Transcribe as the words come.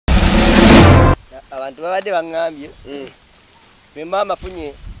abantu babadde bangambye me mama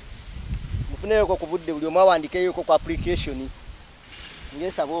funye mufuneyeko ku budde buli omu awandikeyeko ku application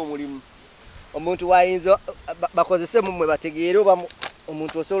ngesaba omulimu omuntu wayinza bakozese mumwe bategeere oba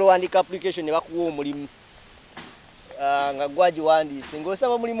omuntu osobola wandika application ne bakuwa omulimu nga gwaji wandise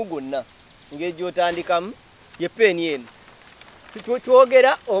ng'osaba omulimu gwonna ng'ejjo otandikamu ye peeni eno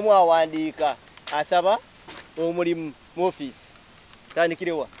twogera omu awandiika asaba omulimu mu office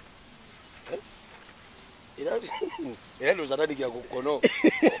tandikirewa era ndoza tandikira ku kkono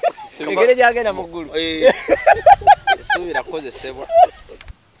egere gyagenda mu ggulu esuubira kukozesebwa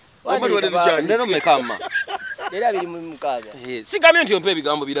ndeno mekama era 26 sigamye nti ompa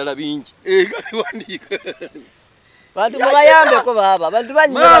ebigambo birala bingi wandiika bantu mubayambeko baba abantu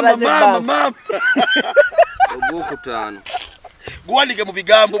mama ogwokutaano guwandike mu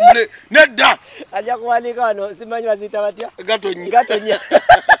bigambo mule nedda ajja kuwandika wano simanyi baziyita batya gatonya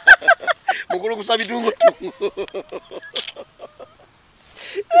mukulu kusa bitungotungo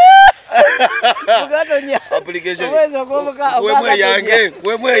application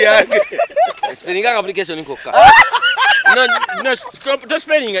wemwe yange spelling application nkokka no stop to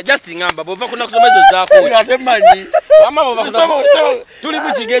spelling just ngamba bova kuna kusoma hizo zako ate manyi mama bova kusoma tuli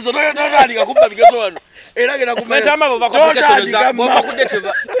mu kigezo no ndandika kubba bigezo wano era gena kumenya mama bova ku application zako bova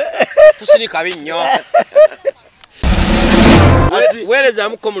kudeteba tusini kabinyo weleza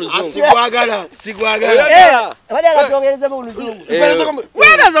muko mu luzungu sigwagala abadde agatongereza mu luzungu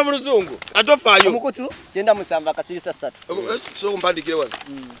weleza mu luzungu atofayo omukutu 9 kasirisa 3 so mpandikire wano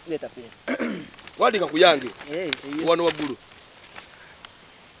leta pe wandika kuyange wano waggulu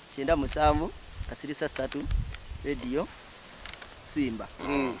 9 kasirisa 3 radio Simba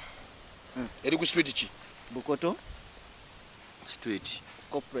eri ku street ki Bukoto street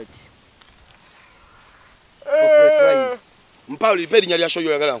corporate rise mpawuli pedi nyali asho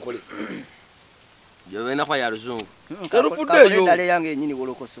yo yagala nkole yobena kwa ya luzungu karufuddeyo dale yange nyini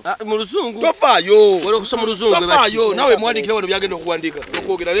wolokoso mu luzungu tofayo wolokoso mu luzungu tofayo nawe mwandikire wano byagenda okuwandika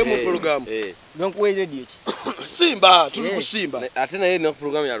okwogera lemu program donc we radio ki Simba tuli ku Simba ate naye ne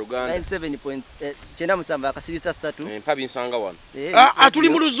program ya Uganda 97.9 kasirisa 3 mpabi nsanga wano atuli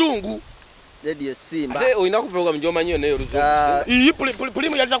mu luzungu radio Simba ate oyina ku program njomanyo neyo luzungu iyi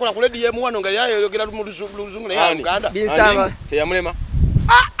pulimu yali takola ku radio M1 nga yayogera mu luzungu ne ya Uganda binsanga teyamulema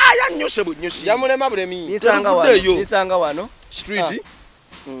yanyose bunyusi yamulema bulemi binsanga wano street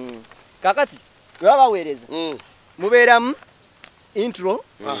kakati wabaweereza mubeeramu intro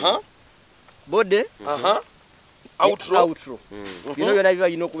bode outro bino byonna biba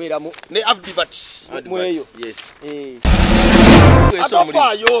bino okubeeramu ne adverts mweyo yes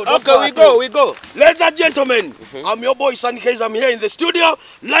okay we go ladies and gentlemen I'm your boy Sunny Kaiser. I'm here in the studio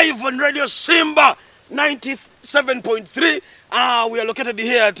live on radio Simba 97.3 we are located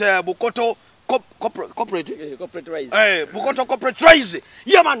here at Bukoto corporate rise. Hey, Bukoto corporate rise.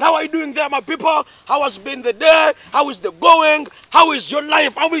 Yeah man, how are you doing there my people? How has been the day? How is the going? How is your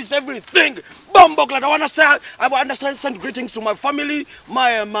life? How is everything? Bumbo glad I want to send greetings to my family,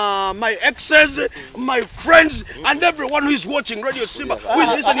 my exes, my friends and everyone who is watching Radio Simba, who is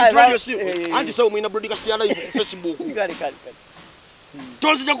listening to Radio Simba. And so we na brodi kasiala Facebook.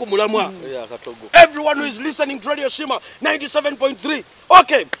 Everyone who is listening to Radio Simba 97.3.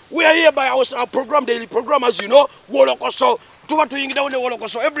 Okay, we are here by our program, daily program, as you know. Wolokoso,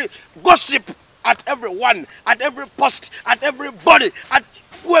 Wolokoso, every gossip at everyone, at every post, at everybody, at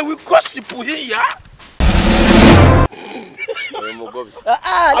where we gossip here.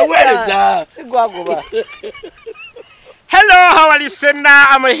 Where is that? Hello, how are you, listener?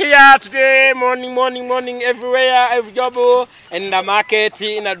 I'm here today, morning, everywhere, every job, in the market,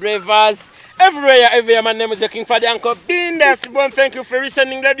 in the drivers, everywhere. My name is the King Father Uncle Bindas. Thank you for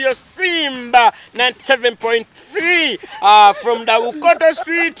listening. Radio Simba 97.3 from the Bukoto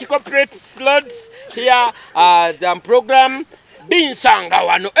Street Corporate Slots here. The program Binsanga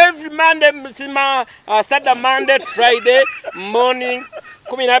wano every Monday, start the Monday, Friday morning.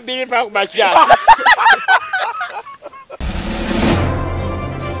 Come in a bit back.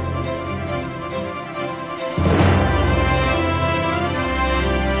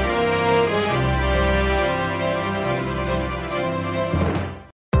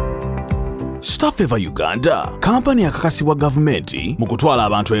 Staffeva Uganda, kampani akakasibwa gavumenti mu kutwala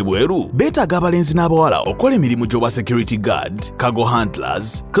abantu ebweru beetaaga abalenzi n'abawala okola emirimu gy'obwa security guard, cargo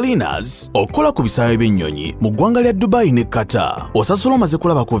handlers, cleaners, okola ku bisaawe by'ennyonyi mu ggwanga lya Dubai ne Kata. Osasula omaze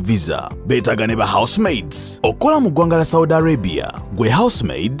kulaba ku visa. Beetaaga ne ba housemaids okola mu ggwanga lya Saudi Arabia. Gwe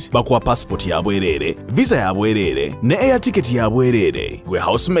housemaid bakuwa passport ya bwereere, visa ya bwereere ne air ticket ya bwereere. Gwe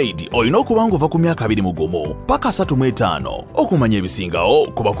housemaid olina okuba ng'ova ku myaka 21 paka 35 okumanya ebisingawo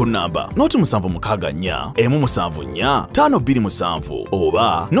kuba ku nnamba noti 7 764 174 527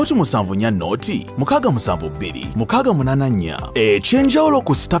 oba noti 74 noti 672 684. Ekyenjawulo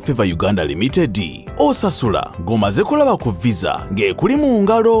ku Star Fever Uganda Limited osasula ng'omaze kulaba ku visa ng'ekuli mu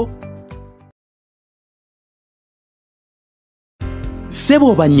ngalo.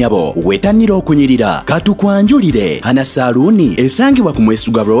 Sebo banyabo wetanira okunyirira katukwanjulire hana saluni esangibwa ku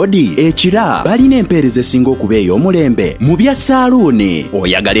Mwesuga Road ekira balina empeereza esinga okuba ey'omulembe mu bya saluni.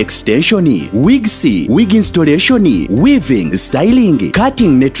 Oyagala extension, wigs, wig installation, weaving, styling,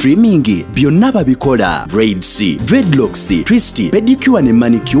 cutting ne trimming byonna babikola. Braids, dreadlocks, twist, pedicure ne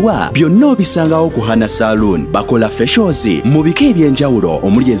manicure byonna obisangawo ku Hana Saloon. Bakola facials mu bika ebyenjawulo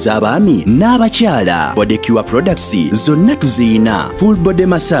omuli ez'abaami n'abakyala. Bodicure products zonna tuziyina. Full body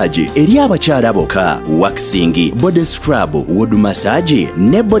massage eri abakyala bokka, waxing, body scrub, wood massage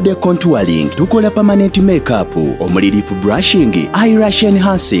ne body contouring. Tukola permanent makeup omuli lip brushing, eyelash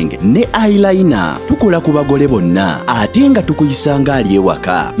enhancing ne eyeliner. Tukola ku bagole bonna ate nga tukuyisanga ali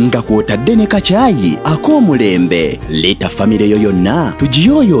ewaka nga kwotadde ne kacaayi ak'omulembe. Leeta famire yo yonna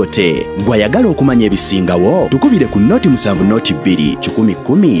tugiyoyoote. Gwayagala okumanya ebisingawo tukubire ku noti 7 noti 2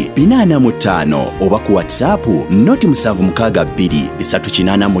 10 45 oba ku WhatsApp noti 762 385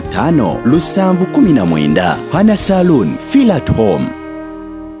 719. Hana Saloon, feel at home.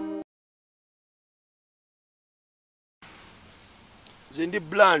 Zendi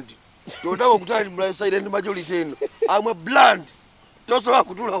bland. Tondako kutali mla silent majority eno. I'm a bland. Tosoba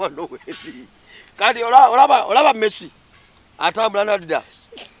kutula wano wedi. Kati olaba Messi. Atambula na das.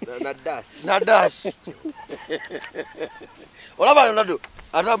 Na das. Olaba Ronaldo.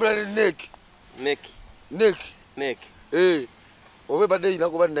 Atambula na neck. Eh. Owe bade ina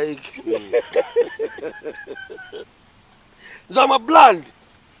kuba ndaiki. Zama bland.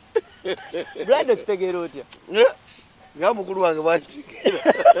 Bland okitegera otya? Nga mukulu wange bakitegera.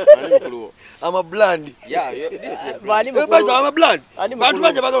 Ani mukulu? I'm a bland. Yeah, this is a bland. I'm a bland. Bantu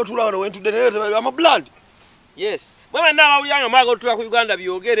banje bagala otula wano wentu dene. I'm a bland. Yes. Mama na awulanga mwaga otula ku Uganda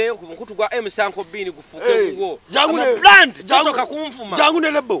byogere ku mukutu gwa Nseko bini kufuke kuwo. Jangune bland. Tosoka kumfuma.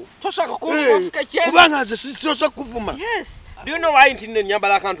 Jangune lebo. Tosoka kumfuma fika cheni. Kubanga nze sisosa kuvuma. Yes. Do you know why intinde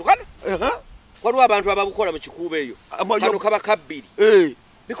nyambala kantu kana? Waliwo abantu ababukola mu kikuube eyo. Kano kaba kabbiri.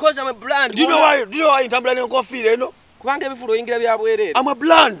 Because I'm a bland. Do you know why intambula ne coffee eno? Kubanga ebifulo yingira bya bwerere. I'm a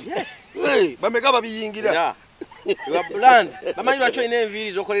bland. Yes. Bameka babiyingira. Yeah. You are bland. Bamanyi lwacho ine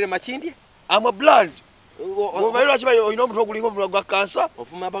enviri zokolere machindi? I'm a bland. Bamanyi lwacho oyina omuntu okulinga gwa kansa?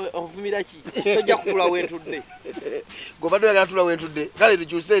 Ofumira ki? Tojja kutula wentudde. Gobadde yagala tula wentudde. Kale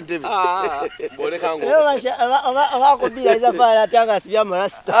tukyuse entebe. Boleka ngo. Oba kubira izafala tanga sibya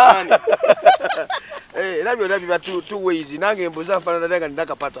marasta. Era byonna biba two ways. Nange embuza nfaanana nga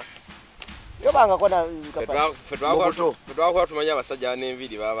ndakapata. Yobanga kona kapata. Fetwa tumanya abasajja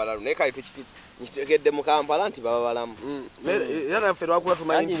n'enviri baba balamu. Naye kale tukitegedde mu Kampala nti baba balamu. Era fetwa kula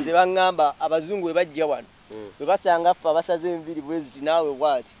tumanyi nti nze bangamba abazungu we bajja wano. We basanga ffe abasaze enviri bweziti naawe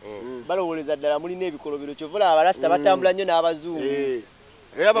bwati. Balowoleza ddala mulina ebikolobero kyovula abalasita batambula nnyo n'abazungu.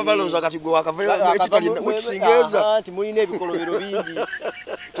 Era babalonza kati gwe wakava ekitali wekisingeeza. Nti mulina ebikolobero bingi.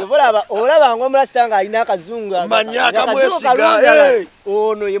 Kyovula olaba ng'omulasita ng'alina akazungu. Manya kamwesiga.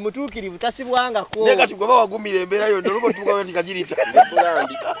 Ono ye mutuukirivu tasibwangako. Ne kati gwe bawagumira embeera yonna oluba otuuka kati kagirita.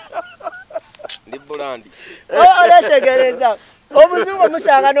 Ndi bulandi. Oletegereza. Omuzungu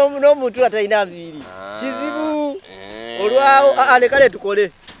musanga n'omuntu atalina nviiri. Kizibu. Olwawo alekale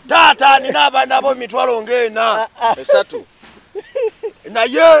tukole. Taata nina abaana abo emitwalo ng'ena. 3.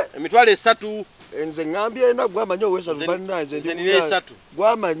 Naye emitwalo 3. Nze ngambye ena gwamanyi owesatu bannaze ndi nze 3.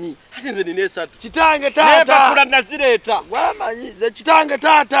 Gwamanyi. Ate nze nina 3. Kitange taata. Nepapula nazireeta. Gwamanyi. Nze kitange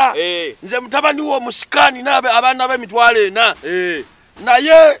taata. Nze mutabani wo musikani abaana b'emitwalo 4.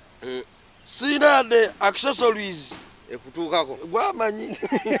 Naye sina de accessories. Ekutuukako. Gwamanyi.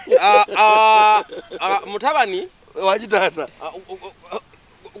 Mutabani wagitaata.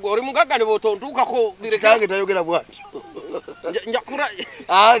 Oli mugagga ne botontuukako kitange tayogera bwati. Njakura.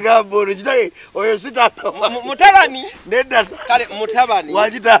 Gamba ono kitange oyo si taata. Mutabani. Nedda. Kale mutabani.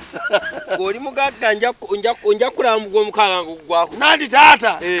 Wagitaata. Oli mugagga njakula mugomukanga gwako. Nandi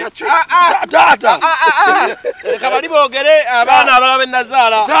taata. Taata. Leka bali boogere abaana abalala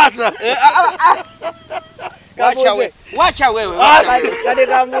benazaala. Taata. Wacha wewe. Kale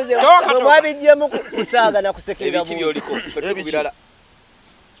kamuze. Mwabijjemu kusaaga na kusekerera. Ebiki byoliko. Fete kubirala.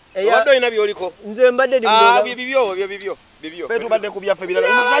 Wado ina byoliko. Nze mbadde ndi mboga. Bibyo. Fetu badde kubyaffe birala.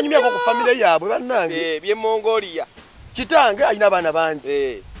 Mutanyumya ko ku family yaabwe bannange. Bye Mongolia. Kitange ayina abaana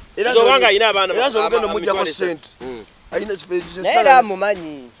bangi. Era zobanga ayina abaana. Era zobagenda mujja ko sente. Ayina Era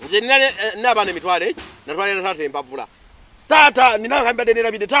mumanyi. Nze nina abaana emitwalo eki. Natwala tate empapula. Tata nina kamba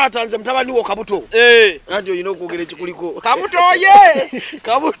denera bide tata nze mtabani wo kabuto. Ndio inokuogere chikuliko. Kabuto ye.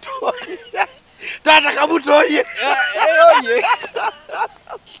 Kabuto. Tata kabuto ye. Oye.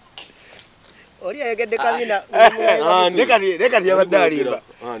 Oli ayegedde kamina. Nekati yabaddalimba.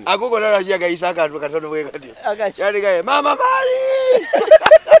 Agogo nala kiyaga Isaka atu katono bwe kati. Yali gaye mama mali.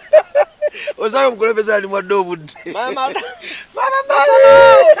 Osayo mkulembeza ali mwadde obudde. Mama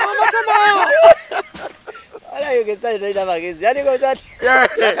Ala yogesa ina magezi. Yani ko zati.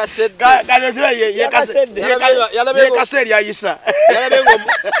 Kano sira ye kaseri ayisa.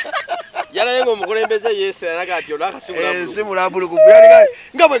 Yala yengo mukulembeze Yesu yalaga ati olakasimula. Simula buluku. Yali gaye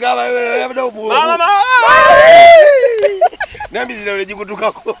ngabwe gaba yabadde obu. Mama. Nambizira ole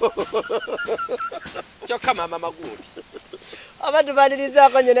jikutukako. Choka mama maguti. Abantu baliriza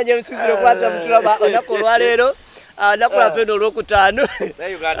ko nyina je msiziro kwata mutulaba onakolwa lero. Nakola peno olwokutaano.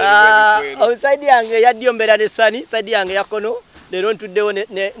 Side yange yaddyombera ne Sani, side yange yakono. Lero ntuddewo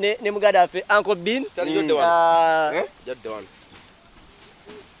ne mugada affe Uncle Bin. Jadde wano.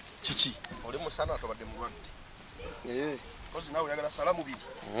 Chichi. Oli musana atobadde mulwadde. Kozi nawe yagala salamu bili.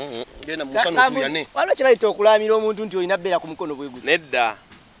 Ngena musana tuyane. Wano kibayita okulamira omuntu nti olina bbeera ku mukono gwe guno. Nedda.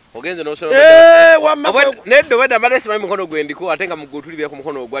 Ogenze no solo. Wamma. Nedda weda mbadde simanyi mukono gwendiko ate nga mugutulibya ku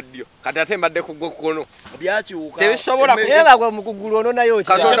mukono ogwa ddyo. Kati ate mbadde ku gwokono. Byakyuka. Tebisobola kuba gwa mukugulu ono nayo ki.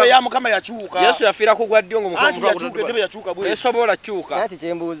 Katebe ya mukama yakyuka. Yesu yafira ku gwa ddyo ngo mukono gwa ddyo. Ate yakyuka bwe. Tebisobola kyuka. Ati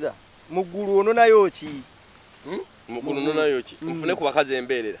kyembuuza. Mugulu ono nayo ki. Mugulu ono nayo ki. Mfune ku bakazi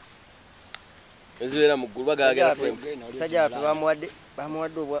embeerera. Ezibera mugulu bagalagala fe. Sajja afe bamuwadde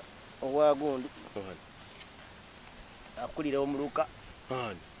obwagundu. Akulira omuluka.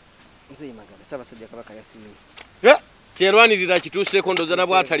 Mzee Magaba Ssaabasajja Kabaka yasimye. Kyerwanirira kituuseeko ndoza na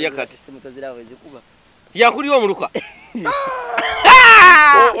bwatalya kati. Simutazira wezi kuba. Yakulira omuluka.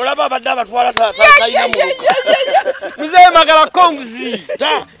 Olaba abadde abatwala talina muluka. Mzee Magala konguzi.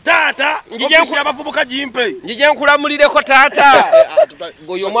 Tata. Ofisi abavubuka jimpe. Njije nkulamulireko taata.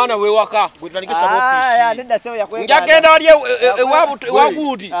 Goyo mwana we waka. Gwetandike sabo ofisi. Nedda sewo yakwega. Njagenda wali ewabuti.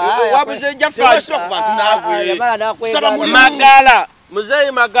 Ewabuze jafasi. Magala.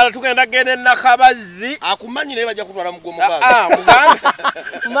 Mzee Magala tugenda gende nakabazi. Akumanyi naye bajja kutwala mugo mukaga.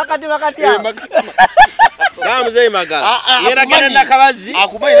 Makati ya. Ga Mzee Magala. Yera gende nakabazi.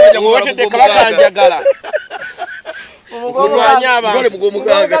 Akumanyi naye bajja kutwala mugo mukaga. Njagala. Kutwanya abantu. Mugo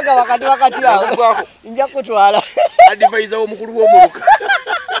mukaga wakati ya. Nja kutwala. Advisor omukulu w'omuluka.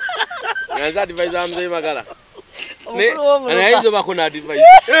 Yanza advisor Mzee Magala. Ana hizo bakuna advice.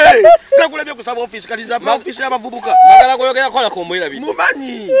 Ngakulebye kusaba office kati za office y'abavubuka. Magala koyogera kola ko mwira bidi.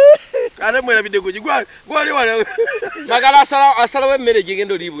 Mumanyi. Ale mwira bide goji gwali wale. Magala asala we mmere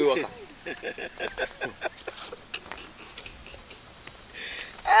gigendo libwe waka.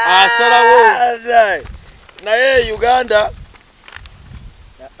 Asala wo. Na Uganda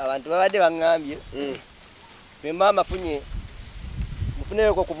abantu babadde bangambye. Me mama funye.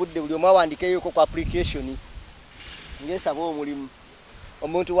 Mufuneyo ko kubudde buli omwawandikeyo ko application. Ngesaba omulimu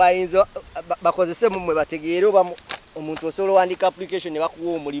omuntu wayinza bakozese mumwe bategeere oba omuntu osobola wandika application ne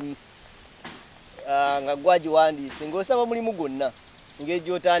bakuwa omulimu nga gwaji wandise ngosaba omulimu gwonna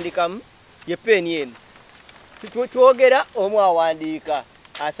ng'ejjo otandikamu ye peni eno twogera omu awandiika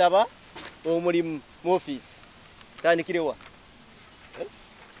asaba omulimu mu office tandikirewa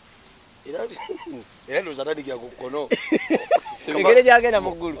era ndoza tandikira ku kkono egere gyagenda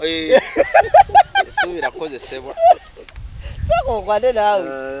mu ggulu subira kozesebwa sako kwade nawe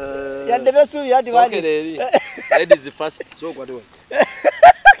yadde besubi ati wali ladies first so kwade wali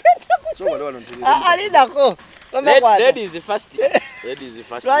alindako ladies first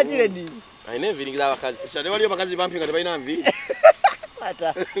lwaki ladies ayine viringira abakazi sade waliyo bakazi bampinga tebalina nvi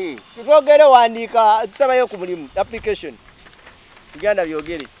ata tutogere wandika tusabayo ku mulimu application Uganda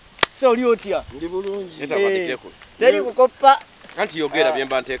byogere so oli otya ndi bulungi etawandikeko teri kukopa kanti yogera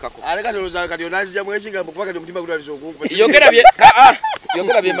byemba nteekako ale kati oloza kati onazija mweshinga mpaka mutima gutalizo okunku yogera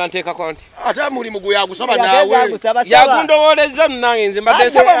byemba nteekako anti ate mulimu guyagusaba nawe yagundowoleza nange nze mbadde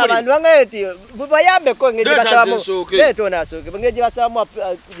nsaba abantu bangati bubayambeko ngeri basabamu leto nasooke ngeri basabamu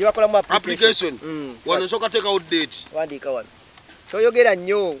gye bakolamu application wano nsooka teekawo date wandika wano toyogera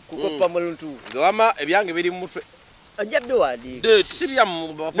nnyo kukopa muntu ngewama ebyange biri mu mutwe ajjabde wandika sibya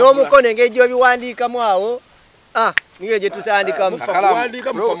n'omukono engeri gy'obiwandiikamu awo niyo gye tutandikamu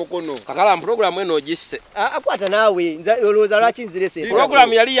wandika mufa mukono KAKALAAMU program eno ogisse akwata naawe nze olowooza lwaki nzirese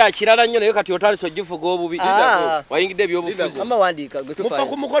program yali yakirala nnyo naye kati otandise ogifuga obubi wayingidde ebyobufuzi ama wandiika mufa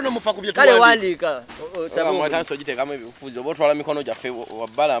ku mukono mufa ku bye kale wandiika otandise ogiteekamu ebifuzi oba otwala mikono gyaffe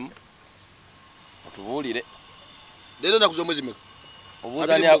wabbalamu otubuulire leero nakuza omwezi meka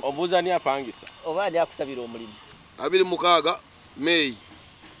obuuza ani apangisa oba ani akusabira omulimu 26 May.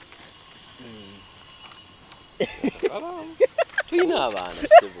 Tulina abaana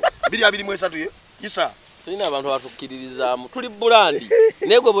sebo. 2023 Isa. Tulina abantu batukiririzamu. Tuli bulandi.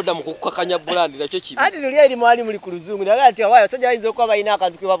 Negwe boda mu kukakanya bulandi nakyo kibi. Ati tuli eri mwali muli ku luzungu naye ati awayo sajja ayinza okuba balina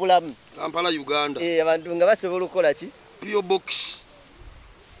akantu ke babulamu. Kampala Uganda. Abantu nga basobola okukola ki? PO Box.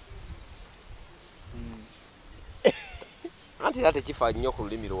 Anti ate kifa nnyo ku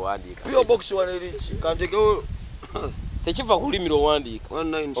lulimi lw'owandiika. PO Box wanerichi. Kantegewo. Tekifa ku lulimi lw'owandiika.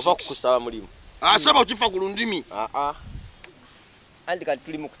 196. Oba kukusaba mulimu. Asaba ukifa ku lulimi. Andi kati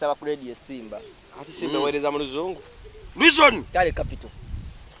tuli mu kusaba ku radio Simba. Ati Simba weereza mu luzungu. Reason. Tale capital.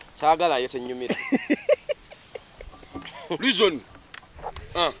 Saagala yo tenyumira. Reason.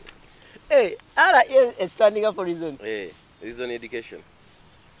 Ara is standing up for reason. Reason education.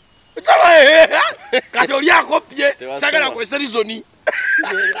 Sawa kati oli akopye sagala kwesa reason.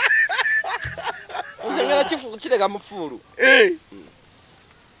 Njagala chifu kireka mufulu.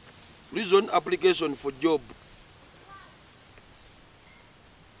 Reason application for job.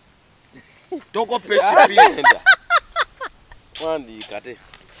 Toko PCP. Wandika te.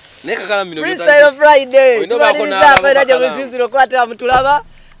 Neka kala mino Freestyle Friday. Tumaliriza apera je muziziro kwata mutulaba.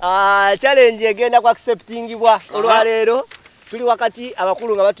 Challenge egenda kwa acceptingibwa olwaleero. Tuli wakati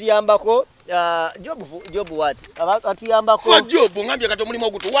abakulu nga batuyambako job what? Batuyambako. For job ngambye kati mulimu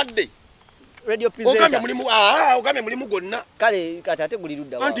ogutuwadde. Radio presenter. Ogambe mulimu ogambe mulimu gonna. Kale kati ate guli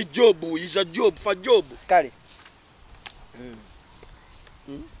ludda. Anti job is a job for job. Kale.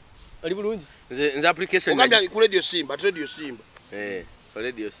 Ali bulungi. Nze application. Ogambe ku radio Simba, radio Simba.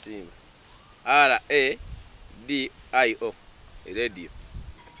 Radio Simba. RADIO. Radio.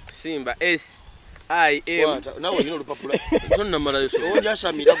 Simba SIM. Nawe nino lupapula. Tonna mala yoso. Onja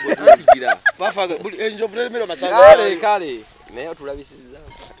samira gwe. Atigira. Fafa enjo vule mero masanga. Kale. Naye tulabisiza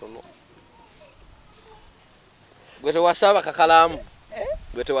tono. Gwete wasaba kakalaamu.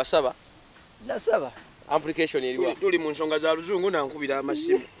 Gwete wasaba. Nasaba. Application eriwa. Tuli mu nsonga za luzungu na nkubira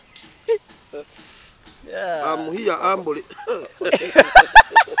amasimu. I'm here humble.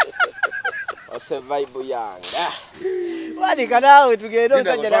 Survival yanga. Wadi kanawe tugenda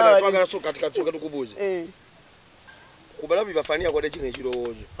osajja nawe. Twagala so katika tusoka tukubuze. Kubalabi bafania kwa kino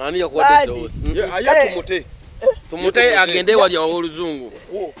ekirowoozo. Ani yakwate ekirowoozo. Aya tumute. Tumute agende wali oluzungu.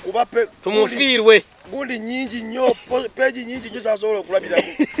 Kubape tumufiirwe. Gundi nyingi nnyo page nyingi nyo zasobola okulabira.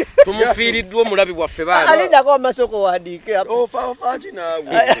 Tumufiiriddwe mulabi waffe baana. Alinda kwa masoko wandike hapo. Ofa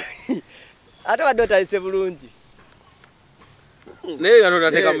nawe. Ate badota ise bulungi. Naye yano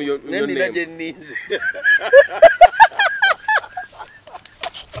nateka mu nemi naje ninze.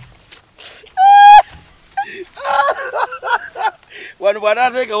 Wanu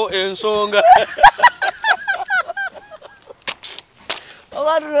bwanatekawo ensonga.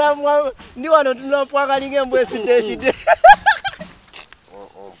 Abantu ndi wano tunapwakalinga embwesidde.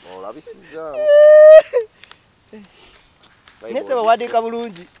 Olabisiza. Nese bawadika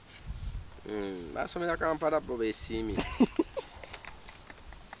bulungi. Basomera Kampala bo besimi.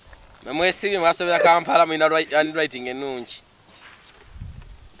 Namwesimi basomera Kampala mu handwriting enungi.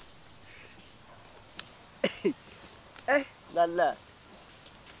 Lalla.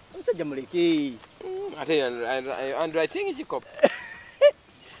 Nsajja muleke. Ate handwriting jikop.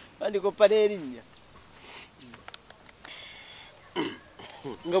 Andi kopaneerinya.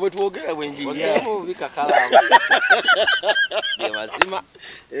 Nga bwe twogera bwenjiya. Bikakalaamu. Ye mazima.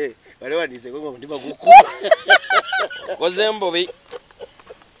 Wale wadise kwa ndima gukuba. Koze mbobi.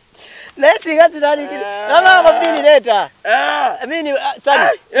 Nesi ngati nani kile. Baba mbili leta. Mimi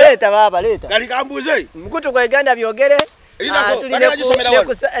sani leta baba leta. Kali kambuze. Mkutu kwa Uganda byogere.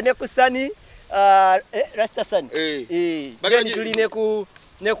 Ne kusani Rasta Sun. Tuline ku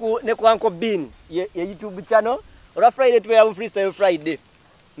ne ku Uncle Bean ye YouTube channel. Ora Friday tubeera mu Freestyle Friday.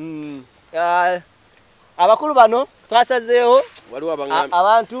 Abakulu bano twasazeewo waliwo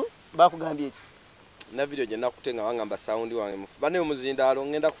abantu bakugambye eki. Na video je nakutenga wangamba sound wange mufu. Bane omuzindalo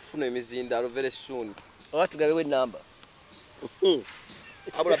ngenda kufuna emizindalo very soon. Oba tugabewe namba.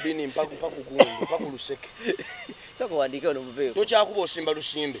 Abula bini mpaku kundu, mpaku luseke. Soko wandike ono muveyo. Tochakuba osimba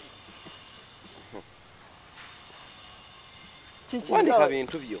lusimbe. Chichi wandika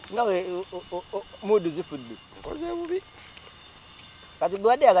bintu byo. Ngawe mudu zifudde. Nkoze bubi. Kati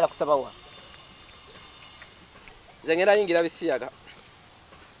gwade agala kusabawa. Zengera yingira bisiyaga.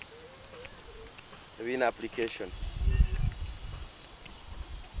 Ebina application.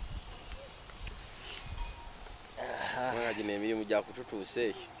 Mwagine emirimu gya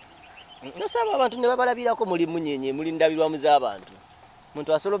kututuuse. Nosaba abantu ne babalabirako muli munyenye muli ndabirwa mu z'abantu.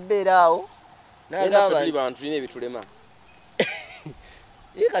 Muntu asolo bbeeraawo. Naga abantu ine bitulema.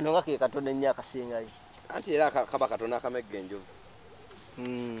 Eka nonga ke katonda nnyo akasengayo. Anti era kaba katona akamegge enjovu.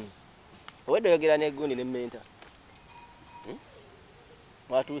 Owedde oyogera n'eggundi ne menta.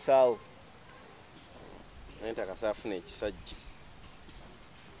 Watuusaawo. Menta kasaafuna ekisajja.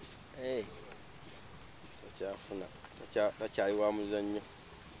 Takyafuna. Takyali wa muzannyo.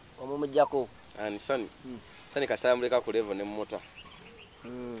 Omumujjako. Ani Sani. Sani kasambuleka ku level ne mota.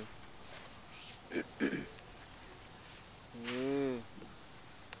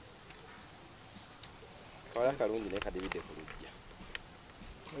 Kawala kalungi naye kadibidde ku lujja.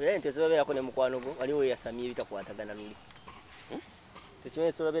 Ente z'obeerako ne mukwano gwo waliwo eyasamye bitakwatagana luli.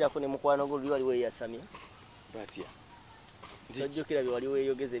 Tekimanye z'obeerako ne mukwano gwo luli waliwo eyasamye. Batya. Tojjukira bye waliwo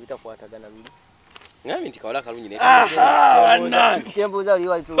eyogeza ebitakwatagana luli. Ngambye nti kawala kalungi naye. Kyembuuza luli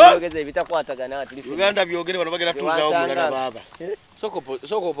wali tuyogeza ebitakwatagana tuli. Uganda byogere bano bagenda tuuzaawo mulala baba.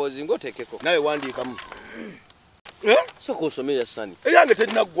 Soko opozinga oteekeko. Nawe wandiikamu. Soko osomera Sani. Eyange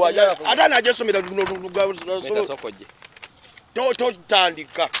terinaggwayo. Ate anagyesomera Sokojje.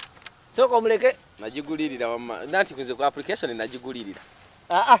 Totandika. Soko omuleke. Nagigulirira wamma. Nanti kunze ku application nagigulirira.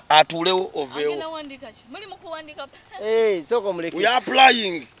 Atuulewo oveewo. Agenda wandika ki? Muli mu kuwandika. Soko omuleke. We are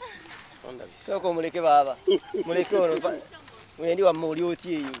applying. Soko omuleke baba. Muleke ono. Wendi wamma oli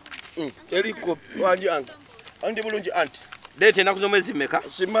oti eyo. Eriko wanji anti. Andi bulungi anti. Date enaku z'omwezi mmeka?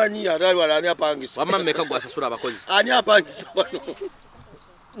 Simanyi ate wala ani apangisa. Wamma mmeka gwasasula abakozi? Ani apangisa wano?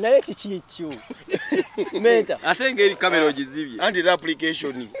 Naye kiki ekyo? Menta. Ate ngeri kamera ogizibye. Anti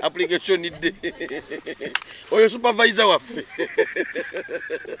application idde. Oyo supervisor waffe.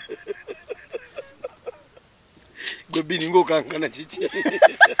 Gwe bini ng'okankana kiki?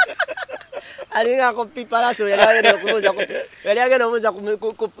 Alinga ko pipalaso yali agenda okubuuza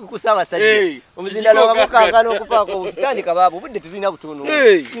ku Ssaabasajja. Omuzindalo wamukankana okufaako obutandika baabo obudde tulina butono.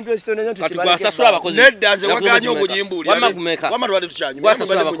 Kati gwasasula abakozi. Nedda nze waganye okugimbuulira. Wamma kumeka? Wamma twadde tukyanyu.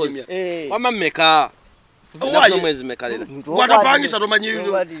 Gwasasula abakozi. Wamma mmeka? Omwezi mmeka lera? Gwatapangisa tomanyi.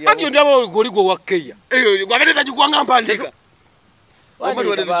 Ati ondaba goli gwe wakkeya. Gwabadde tagigwanga mpandika. Wamma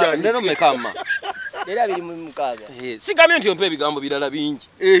twadde tukyanyu. Ndero mmeka mma? Era 26. Sigambye nti ompa ebigambo birala bingi.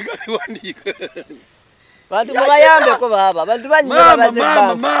 Kati wandiika. Bantu mubayambeko baba. Bantu banyuma baze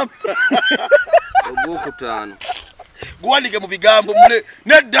baba. Mama. Ogwokutaano. Guwandike mu bigambo mule.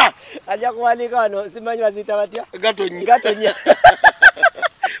 Nedda. Ajja kuwandika wano simanyi baziyita batya? Gatonya.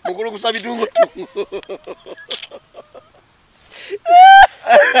 Mukulu kusa bitungo.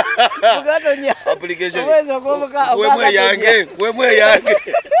 Gatonya. Application. Wemwe yange.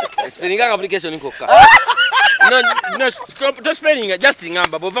 Spelling application nkokka. No, stop spelling just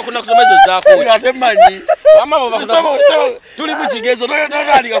ngamba bova kuna kusomezo zako. Ate manyi. Mama bova kuna tuli mu kigezo no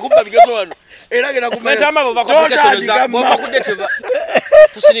yatandika kubba bigezo wano. Era gena kumenya. Meta mama bova application zako bova kudete.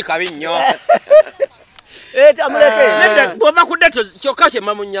 Tusini kabinyo. Tamuleke. Nenda bova kudete kyokka kye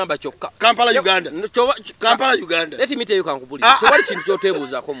mamu nyamba kyokka. Kampala Uganda. Kampala Uganda. Let me tell you kankubulira. Tewali kintu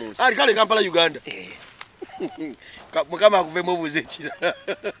kyotebuuzako mu nsi. Ali kale Kampala Uganda. Mukama akuvemu obuuza ekirala.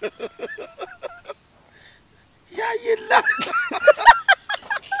 Yayela.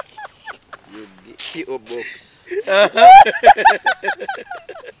 P.O. Box.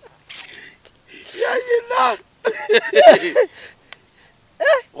 Yayela.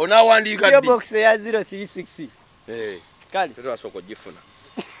 Ona wandiika P.O. Box ya 036. Kali. Tero asoko gifuna.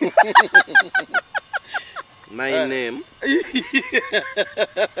 My name.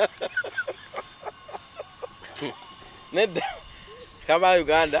 Nedda. Kaba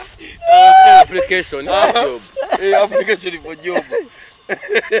Uganda. Application job. Application for job.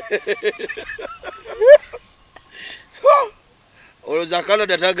 Oloza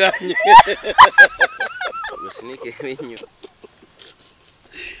Canada tagaanye. Musinike binyo.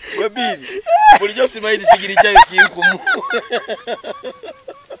 Webiri. Bulijjo simaidi sigiri kyayo kinkumu.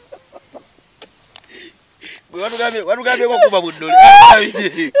 Watugambye ko kuba buddole.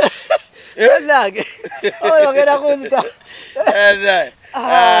 Nage. Oyogera kuzita.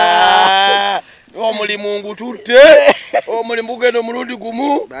 Omulimu ngututte. Omulimu gugenda omulundi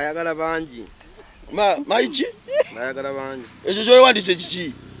gumu. Bayagala bangi. Maichi? Bayagala bangi. Ekyo kyoyewandise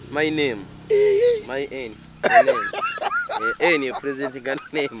kiki? My name. My name. My name. Any presenting a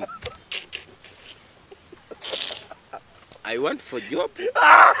name. I want for job.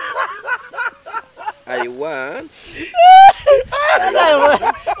 I want.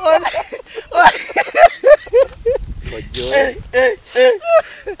 For job.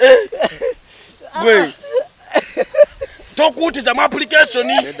 Wait. Tokutiza mu application.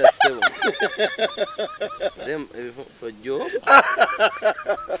 Them for job.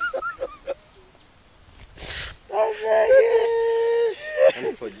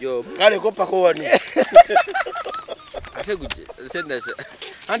 And for job. Kale kopako wano. Ate guje senda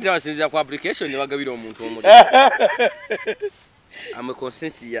Anti abasinzira ku application bagabira omuntu omuli.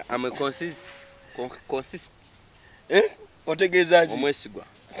 Consist. Otegezaji. Omwesigwa.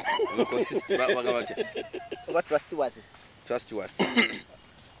 Consist bagabati. Oba trustworthy. Trust. Trust.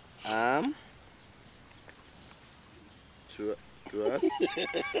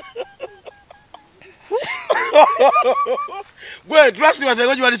 Gwe trust wa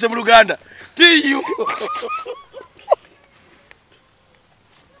thego jwalise mu Luganda. TU.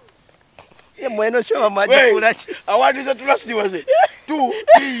 Ye mweno showa majifula chi. Awandisa trust was it. TU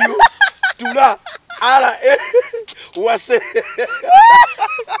tula ala wase.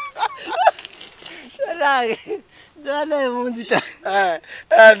 Rage. Dale munzita.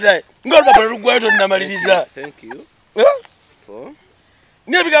 Ngoro papa rugwaito namaliriza. Thank you. For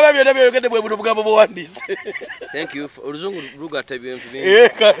Nebigaba byonna byogedde bwe buno bugambo bwandise. Thank you for Oluzungu lugata ebintu bingi.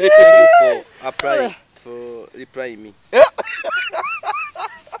 Thank you for apply for reply me.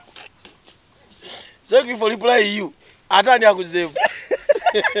 Thank you for reply you. Atani akuzeemu.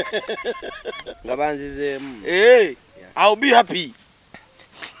 Ngabanzizeemu. I'll be happy.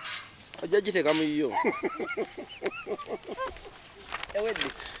 Ajagite kamu yo.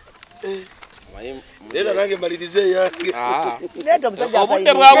 Leta nange malirize yange. Leta msajja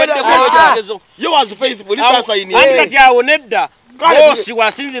obudde bwawedde bw'ojagezo. You was faithful sasa ini. Anti kati awo nedda. Bosi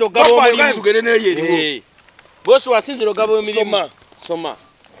wasinzira ogaba omulimu. Tugende naye eriwo. Bosi wasinzira ogaba omulimu. Soma.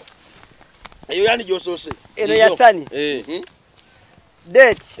 Eyo yani josose. Eno ya Sani.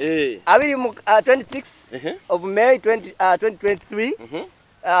 Date. 26 of May 2023.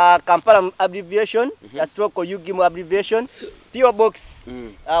 Kampala abbreviation, stroke UGIMU abbreviation, PO Box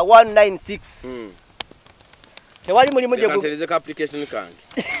 196. Tewali mulimu je kanteleze ka application kange.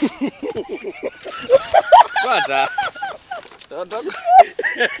 Kwata.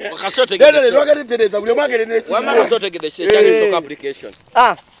 Wakasote gede. Lwakati tereza buli mwagere nechi. Wakasote gede change so application.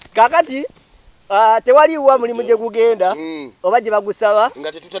 Kakati tewali wa mulimu je kugenda oba je bagusaba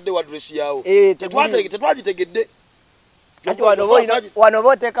nga tetutadde address yawo. Tetwagitegedde. Ati wano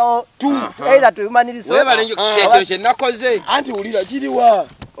botekawo either to human resource. Weba lenjo kyekyo kye nakoze. Anti ulira kiriwa.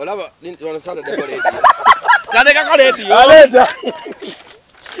 Olaba wano sala decorate. Sala decorate yo. Aleta.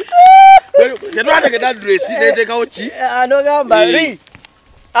 Tetwategedde address netekawo ki? Ano gamba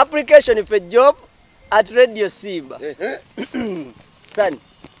application for job at Radio Simba. Son,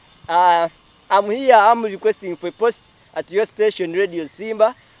 I'm here. I'm requesting for post at your station Radio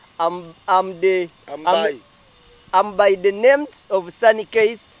Simba. I'm by the names of Sunny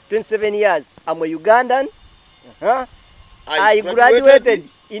Case, 27 years. I'm a Ugandan. I graduated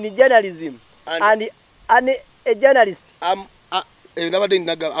in journalism and a journalist. I'm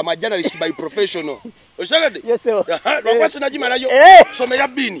a journalist by professional. Yes, sir.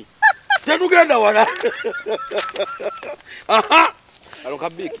 Tetugenda wala.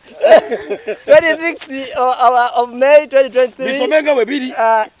 26 of May 2023. Bisomenga we biri.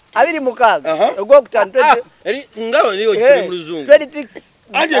 Abiri mukaga ogwokutano eri ngawo niyo kiri mu Luzungu 26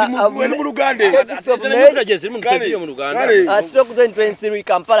 anje mu Luganda mu Luganda stroke 2023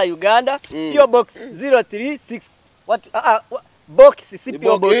 Kampala Uganda PO Box 036 what box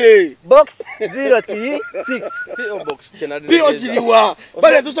CPO box 036 PO Box chenadi PO chiliwa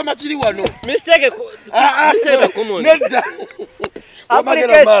bale tusoma chiliwa no mistake common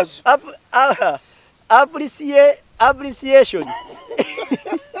appreciation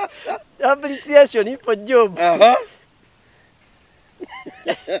appreciation for job.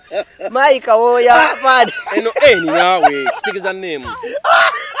 Mike Awoya bad. Eno ni nawe stikiza name.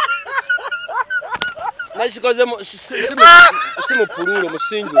 Nashikoze simu puluro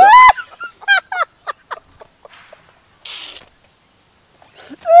musinjura.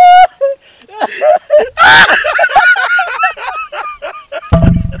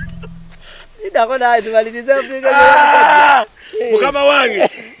 Ndakona itumaliriza Afrika. Mukama wange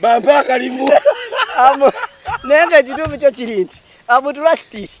bampa kalimbu. Nenga chitumbi kyo chirinti.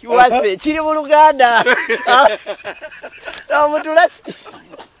 Amutulasti wase chiri mu Luganda. Amutulasti.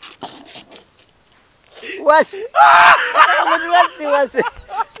 Wase. Amutulasti wase.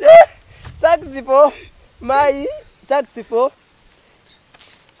 Saxipo mai saxipo.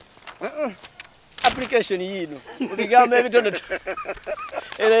 Application yino. Ubigamba ebitono.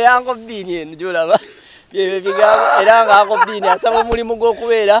 Ero yango bini eno jolaba. Bye bigamba era nga ako bini asaba omulimu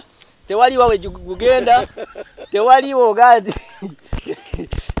gw'okubeera tewali wawe gugenda tewali ogadi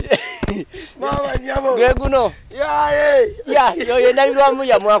Mama nyabo. Geguno. Ya yo yenda bilwamu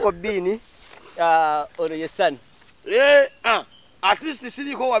ya mwako bini. Ono yesani. At least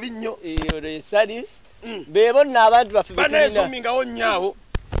siliko wabinyo. Ono yesani. Bebo n'abantu bafe bitulina. Banezo mingawo nnyawo.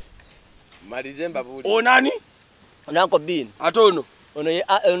 Malizemba budi. Onani? Nanko bini. Atono. ono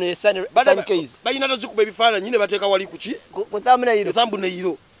ye sun case bayina tozikuba ebifaananyi ne bateeka wali kuki ku thumbnail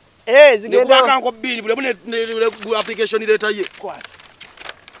ethambuneiro zigenda nekubakanko bbiri bulemu ne application leeta ye kwata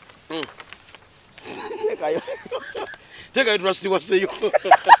teekayo trust waseyo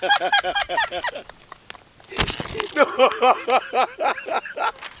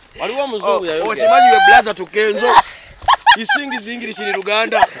waliwo omuzungu okimanyi we blaza tukenzo you sing his English in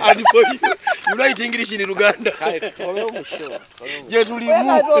Uganda and for you write English in Uganda je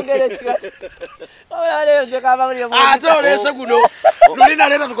tulimu ate olese guno lulina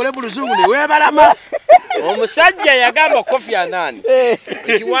leta tukole buluzungu ne webalama omusajja yagamba Kofi Annan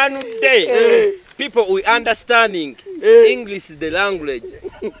nti one day people we understanding English is the language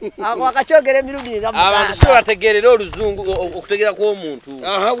akachogera emirundi abantu so bategerera oluzungu okutegerera kw'omuntu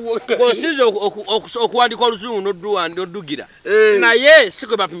konsizo okuwandika oluzungu n'oddugira naye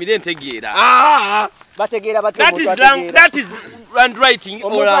sikwe bapimira entegeera bategeera that is handwriting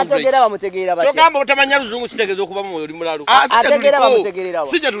or language bamutegeera batya kyogamba otamanya luzungu kitegeeza okuba mu oli mulalu ategeera bamutegeera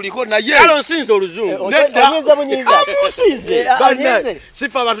sijja tuliko naye kale onsinza oluzungu onyiza bunyiza onsinze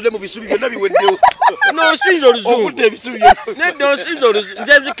sifa abatudde mu bisubi byonna biweddewo n'onsinza oluzungu okutta ebisubi byonna nedda onsinza oluzungu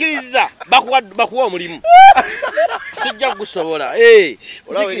nze nzikiriza bakuwa omulimu sijja kugusobola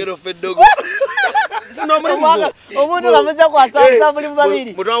olawegera offe eddogo omuntu bamuze kwasansa mulimu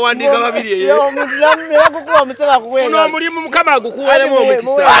babiri mutwawandiika babiri omuntu nagukuwa omusaba kuwera n'omulimu mukama agukuweeremu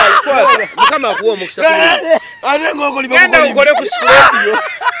omukisa mukama akuwa omukisa ate ng'okoli genda ukole ku sikuleediyo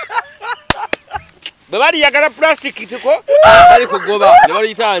bwe baliyagala plastic tuko bali kugoba ne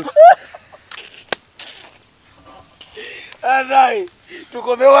baliyita nti anai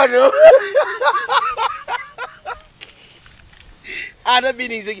tukome wano ate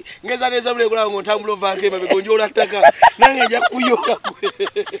biningi ngeza neza bule kula ngontambula vanke babegonjola ttaka nange nja kuyoka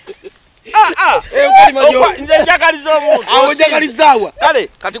nze njakaliza omuntu awo njakalizaawa kale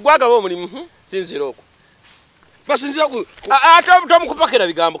kati gwagaba omulimu sinzira okwo basinzira ku ate tomukupakira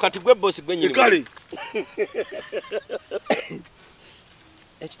bigambo kati gwe bosi gwe nyini kale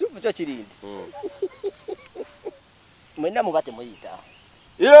ekituufu kyo kiri nti mwenna mubate muyita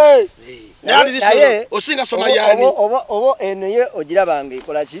naye osinga soma yani oba eno ye ogirabanga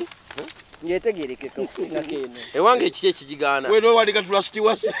ekola ki ngetegerekeka okusinga keno ewange ekiki ekigigaana weno wandika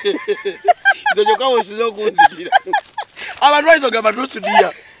tulasitiwase nze kyokka wesiza okunzitira abantu bayizogamba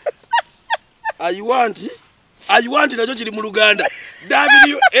tusudiya ayiwanti nakyo kiri mu Luganda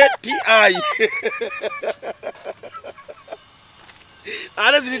WATI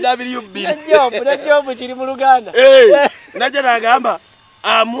ate ziri W2 nejobu kiri mu Luganda najja nagamba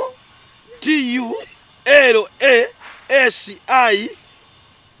amu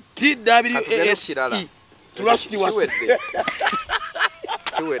TULASI tulasitiwase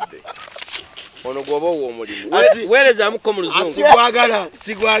kiwedde ono gwoba owo omulimu weerezaamuko mu luzungu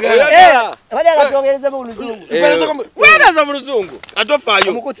sigwagala tongerezemu oluzungu weereza mu luzungu atofaayo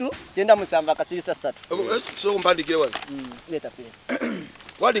omukutu 9 kasirisa 3 so mpandikire wano leta pera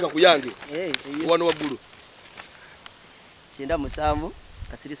wandika ku yange wano waggulu 9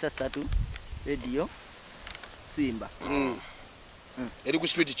 kasirisa 3 radio Simba eri ku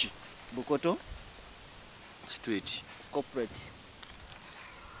street ki Bukoto street corporate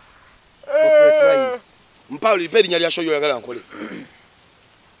rise mpawuli lipe erinnya lya show yoyagala nkole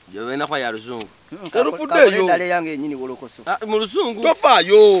yobena kwa ya luzungu terufuddeyo dale yange nyini wolokoso mu luzungu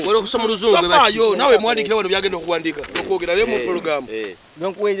tofaayo wolokoso mu luzungu tofaayo nawe mwandikire wano byagenda okuwandika okwogera naye mu programu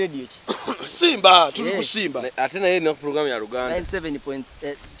donc we radio ki Simba tuli ku Simba ate naye ne programu ya Luganda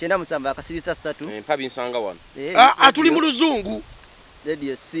 97.9 kasirisa 3 mpabi nsanga wano atuli mu luzungu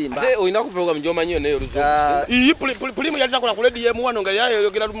radio Simba ate oyina ku programu gyomanyiyo naye oluzungu iyi pulimu yali takola ku radio emu wano nga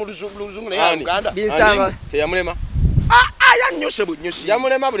yayogera mu luzungu naye ya Luganda binsanga teyamulema yanyuse bunyusi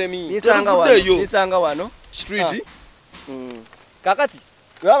yamulema bulemi binsanga wano street kakati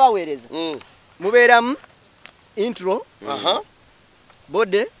baba weereza mubeeramu intro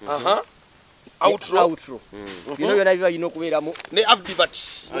bode outro bino byonna biba bino okubeeramu ne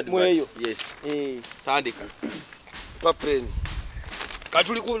adverts mweyo yes tandika papen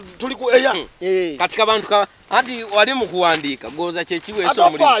tuli ku eya katika bantu anti wali mu kuwandiika goza kyekiweso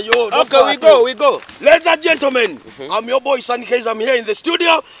muri okay we go ladies and gentlemen I'm your boy Sunny Case. I'm here in the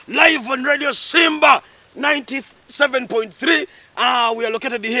studio live on Radio Simba 97.3 we are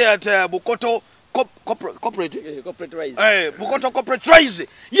located here at Bukoto corporate rise. Bukoto corporate rise.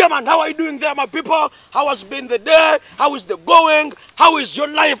 Yeah man, how are you doing there my people? How has been the day? How is the going? How is your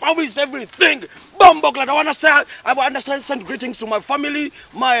life? How is everything? Bombok, I want to send greetings to my family,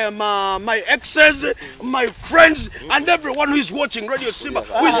 my exes, my friends, and everyone who is watching Radio Simba,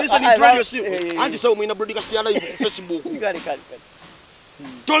 who is listening to Radio Simba. And so we in a broadcast live Facebook.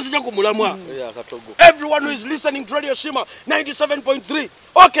 tonzija ku mulamwa. Yeah, Katogo. Everyone who is listening to Radio Shima 97.3.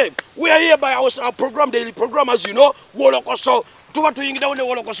 Okay, we are here by our program, daily program, as you know. Wolokoso. Tuba tuyingira one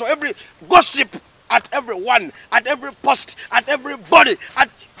Wolokoso. Every gossip at everyone, at every post, at everybody, at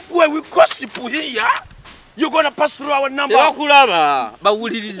where we gossip here. You're gonna pass through our number. Tebakulaba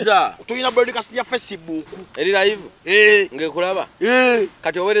bawuliriza. Tuyina broadcast ya Facebook. Eri live? Ngekulaba.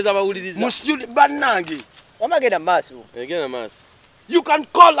 Kati owereza bawuliriza. Mu studio bannange. Wamagenda maso. Egena maso. You can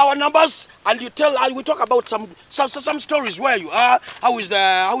call our numbers and you tell us. We talk about some stories where you are, how is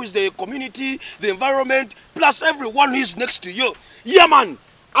the community, the environment, plus everyone who is next to you. Yeah, man.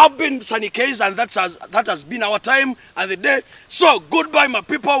 I've been Sunny Case, and that has been our time and the day. So goodbye, my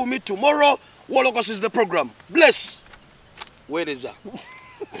people. We meet tomorrow. Wolokos is the program. Bless. Where is that?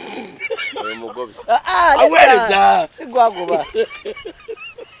 Where is that?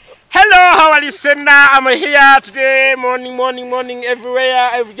 Hello, how are you, listener? I'm here today, morning, everywhere,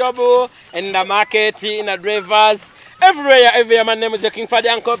 every job, in the market, in the drivers, everywhere. My name is King Fadi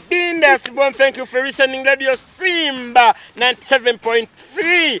Uncle Bindesbon. Thank you for listening. Radio Simba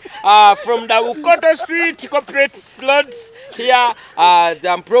 97.3 from the Ukoto Street Corporate Slots here.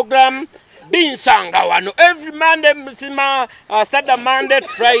 The program. Binsanga wano every Monday start the Monday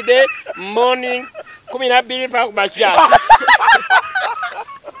Friday morning 12 pa kubachia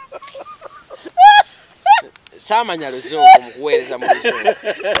sama nyalozo mukuweleza mulizo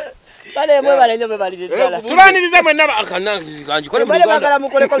bale mwe bale nyobe bali dala tubaniriza mwe naba akanangi kanji kole bale bakala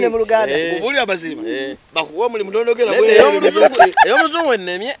mukole ko ne mu Luganda ubuli abazima bakuwa muri mudondogera bwe yo muzungu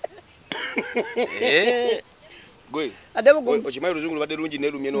ennemye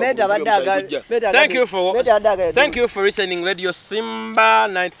Thank you for listening. Radio Simba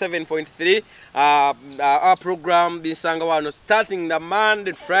 97.3. Our program Binsanga wano starting the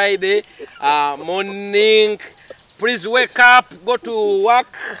Monday, Friday morning. Please wake up, go to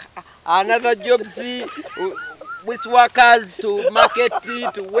work, another job, see with workers to market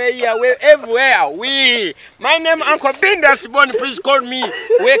to where everywhere. My name Uncle Bindesbon. Please call me.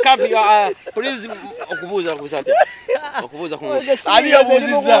 Wake up, please. Okubuza kusate. Okubuza kumu.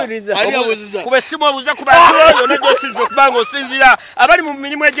 Aliabuziza. Kubesimu abuza kubasiwa. Yonejo sinzo kubango sinzira. Abali mu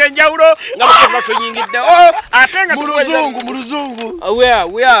mirimu ejenjawulo nga bakeva nyingidde. Oh, atenga muluzungu.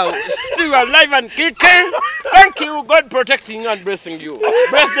 We are still alive and kicking. Thank you. God protecting you and blessing you.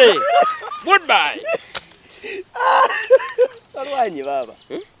 Blessed day. Goodbye. Alwanyi baba.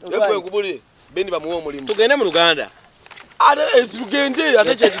 Ekwe nkubuli bendi bamuwa mulimu. Tugende mu Luganda. Tugende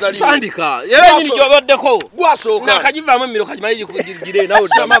ate kyekitali. Andika. Yera nyini gyobaddeko. Gwasooka. Nakagivaamu emmiro kajimanyi kugire nawe.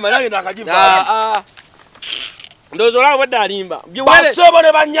 Mama nange nakagivaamu. Ndowooza olaba wadde alimba. Basebo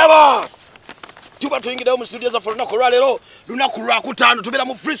ne banyaba. Tuba tuyingirawo mu studio zaffe olunaku olwaleero lunaku lwakutaano tubeera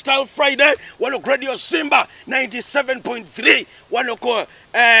mu Freestyle Friday wano ku Radio Simba 97.3 wano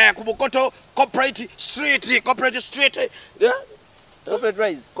ku Bukoto Corporate Street Corporate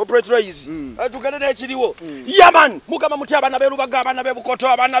Rise. Tugende n'ekiriwo. Yaman mukama muti abaana b'Erubaga abaana b'Ebukoto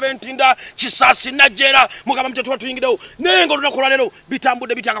abaana b'Entinda Kisasi Najjera mukama muti tuba tuyingirawo naye nga olunaku olwaleero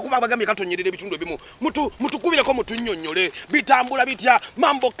bitambudde bitya kuba abagambye katonyerera ebitundu ebimu mutukubireko mutunnyonnyole bitambula bitya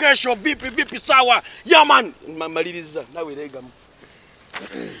mambo kesho vipi sawa yaman maliriza nawe legamu.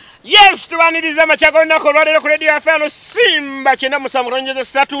 Yes, tubaniriza amachako olunaku olwaleero ku Radio FM Simba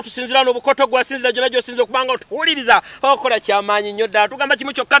 97.3 tusinzira n'obukoto gwasinzira gyonna gy'osinza okubanga otuwuliriza okola kyamaanyi nnyo ddala tugamba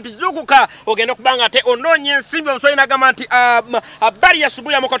kimu kyokka nti zuukuka ogenda okubanga ate onoonya ensimbi omuswahili n'agamba nti habari ya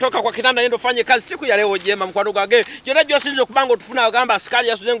asubuhi ya mokotoka kwa kitanda yendo fanye kazi siku ya leo jema mukwano gwange gyonna gy'osinza okubanga otufuna agamba asikali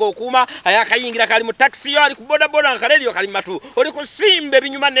yasuze ng'okuuma ayakayingira kali mu taxi yo ali ku bodaboda nga kaleediyo kali matu oli ku Simba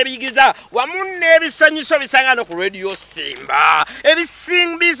ebinyuma n'ebiyigiza wamu n'ebisanyuso bisangano ku Radio Simba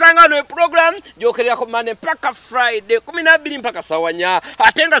ebisimbisa ngano program jokerera ko Monday mpaka Friday 12 mpaka sawanya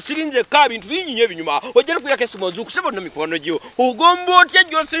atenga sirinze ka bintu binyinye binyuma ojere kuya kesi monzu kusebo no mikono gyo ugombo otya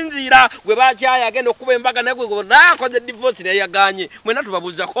gyo sinzira gwe bakyaya agenda okuba embaga nagwe go nako the divorce ne yaganye mwena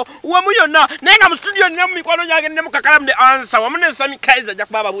tubabuzako wamuyona nenga mu studio ne mu mikono yage ne mukakalamu ne answer wamune Sami Kaiza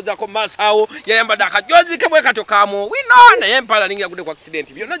jakubaba buzako masawo yayamba daka jozi kebwe katokamo winona yempala ninga kude kwa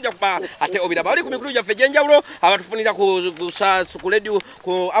accident byonna jakuba ate obira bali ku mikuru jaffe jenjawulo abatufunira ku radio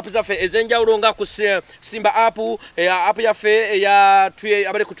ku app zaffe ezenjawulo nga ku Simba app yaffe ya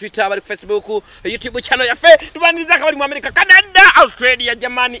abali ku Twitter abali ku Facebook YouTube channel yaffe tubaniriza kabali mu America Canada Australia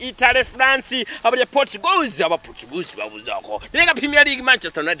Germany Italy France abali Portugal Portuguese babuzako nenga Premier League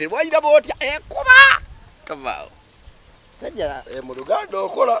Manchester United wajira boti kuba kavao sajja mu Luganda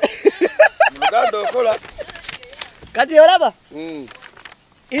okola kati olaba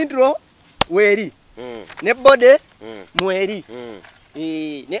intro weri ne bode mweri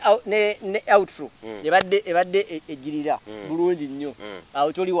ne outflow ebadde ejirira bulungi nnyo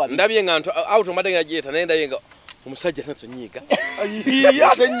awo toli wabi ndabye nga outflow mbadde nga jeta naye ndabye nga omusajja nansonyiiga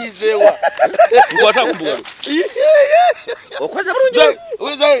ate nyizeewa nkwata kumbugalu okoze bulungi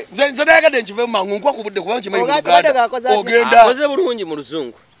nze nayagadde nkive mu mangu nkwakubudde kubanga kimanyi mu Uganda ogenda akoze bulungi mu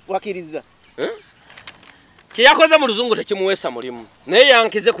luzungu wakiriza kyeyakoze mu luzungu tekimuweesa mulimu naye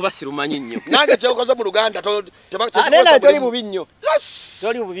yankize kuba sirumanyi nnyo nange kyekoze mu Luganda toli bubi nnyo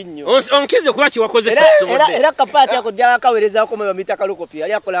toli bubi nnyo onkize kuba kiwakoze era kapaati ako gyakaweerezaako mu mitakalokopi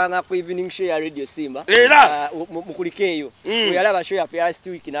yali akolanga ku evening show ya radio Simba era mukuliko eyo yalaba show yaffe ya last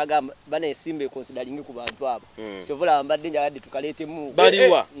week n'agamba bana esimba econsideringe ku bantu abo kyovula mbadde njagadde tukaleetemu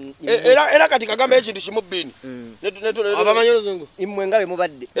baliwa era kati kagamba ekintu kimu bbini abamanyi oluzungu immwe nga bwe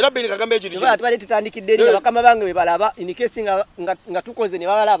mubadde era bbini kagamba ekintu kimu tubadde tutandikidde eri bakama bange bwe balaba in case nga tukoze ne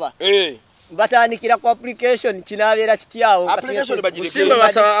babalaba batandikira ku application kinaabeera kityawo application Simba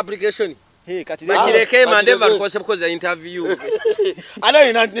basaba application kati bakireke mande balukose bukoza interview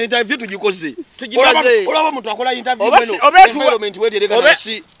ana interview tugikoze olaba omuntu akola interview environment wetereka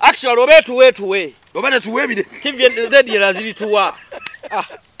si actually obetuwe obane tuwebire TV radio lazituwa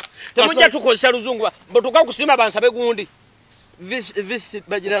temujja tukozesa luzungu botuka kusima bansabe gundi vis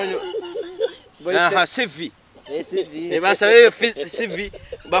bajiranyo CV basabe CV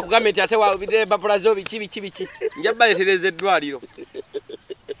bakugambe nti ate wa bapulazo biki njaba yetereze eddwaliro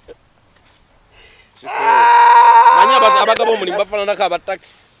manya abagabo mulimu bafaananako aba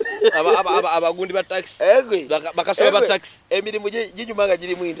taxi abagundi ba taxi bakasoba ba taxi emirimu ginyumanga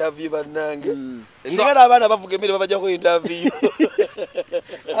girimu interview bannange singa n'abaana bavuga emmere babajjako interview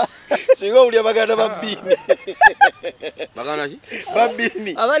singa owuli abaganda babbini bagana ki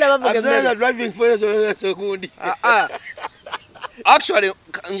babbini abaana bavuga emmere driving for a second actually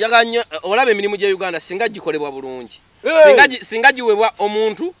njaganya olaba emirimu gya Uganda singa gikolebwa bulungi singa giwebwa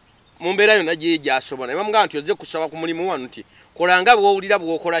omuntu mu mbeera yonna gy'asobola bamugamba nti ozze kusaba ku mulimu wano nti kolanga bw'owulira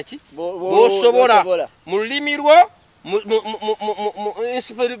bw'okola ki bw'osobola mu lulimi lwo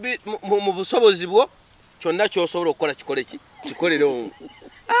mu busobozi bwo kyonna ky'osobola okukola kikolere omwo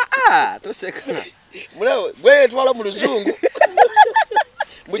toseka bwe yetwala mu luzungu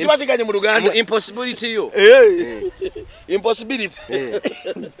mukibasiganye mu Luganda impossibility yo impossibility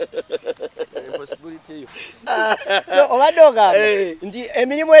so obadde ogamba nti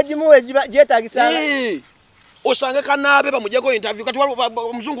emirimu egimu gyetaagisa osange kanaabe bamujjako interview kati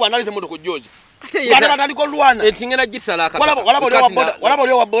omuzungu banalete moto kujoza kati bataliko lwana etingena gisala walaba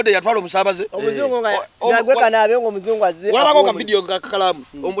oli wa boda yatwala omusaabaze omuzungu nga yagwe kanaabe ng'omuzungu azze walabako ka video kakalaamu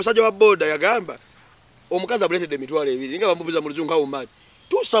omusajja wa boda yagamba omukazi abuletedde emitwalo ebiri nga bamubuuza mu luzungu how much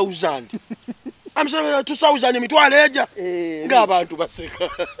 2000 amusaba 2000 emitwalo eja ng'abantu baseka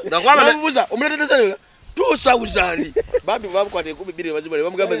bamubuuza omuletedde sene 2000 bambi bamukwata 12 bazibale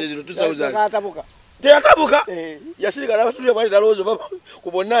bamugamba zino 2000 teyatabuka yasirika n'abatulira bali daloozo baba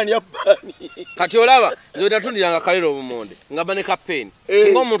kubonnaani yabbani kati olaba nze natundiranga kalero obumonde ngamba ne kapeni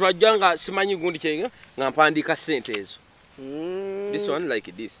singa omuntu ajja nga simanyi gundi kyenga nga mpandiika ssente ezo this one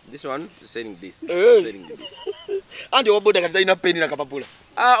like this one selling this selling this anti owaboda kati talina peni nakapapula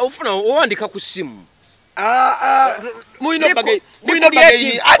ofuna owandika ku simu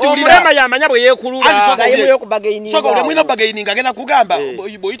omulema yamanya bwe yeekulula mwina bagaininga agenda kugamba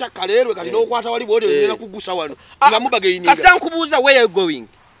bw'oyita kalerwe kati n'okwata wali bw'oti ogenda kugusa wano nga mubagaininga kasa nkubuuza where you going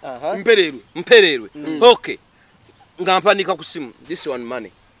mpererwe okay nga mpandika ku simu this one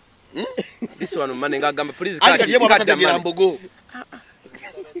money this one money ngagamba please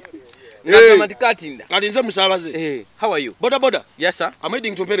kati nze musaabaze how are you boda yes sir I'm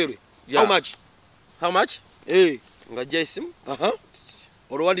heading to Mpererwe how much nga jesimu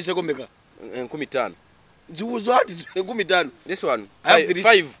olowandiseko meka 15 ziwuzo ati 15 this one I have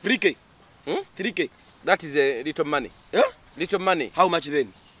 3k 3k that is a little money little money how much then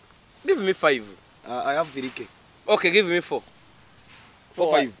give me 5 I have 3k okay give me 4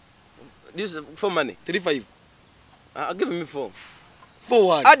 5 this is for money 3.5 give me 4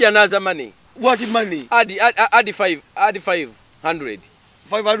 what add another money what money add 5 add 500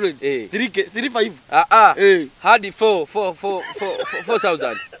 500 3k 3.5 add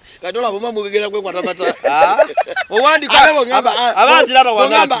 4,000 kadola boma mugegera kwekwata mata owandika abanziraba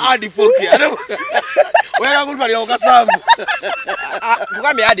wanati add 4k wega kuntwalira okasambu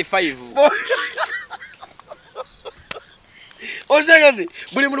kugambe add 5 osegandi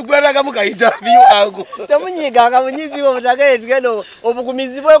buli muntu gweraga muka interview ango tamunyiga munyizi bo mutagere tugendo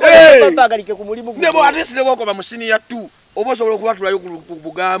obukumizibwe ko bagalike ku mulimu nebo atesile boko ba musini ya 2 obosobola okubatulayo ku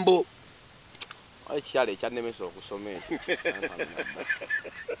bugambo akyale kyanemeso okusomesa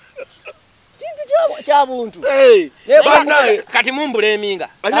kintu kyo kya buntu. Kati mumbule eminga.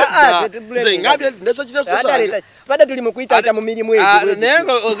 Nze ngabye ndesa kino sasa. Bada tuli mu kuyita mu mirimu ezo. Naye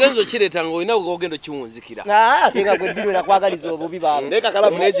ogenzo kireta ng'olina ogendo kiwunzikira. Tenga gwe biro nakwagaliza obubi baabo. Ne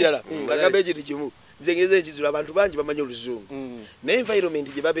kakalamu n'ekirala. Ngagamba ekiti kimu. Nze ngeze ekizula abantu bangi bamanyi oluzungu. Ne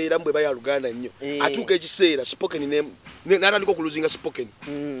environment gye babeeramu bwe baya Luganda nnyo. Atuuka ekiseera spoken n'atandika okuluzinga spoken.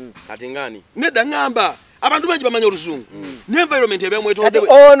 Kati ngani? Nedda ngamba abantu bangi bamanyi oluzungu. Ne environment ebeemu Kati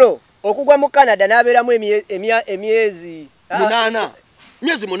etwodde. ono okugwa mu Canada n'abeeramu emyezi 8.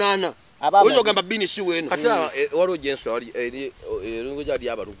 Myezi 8. Ozo gamba bini si weno. Kati waliwo jenso wali erungo gyali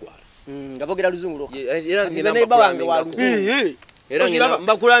abalugwala. Nga boogera luzungu lwo. Era ngina neiba wange wa luzungu. Era ngina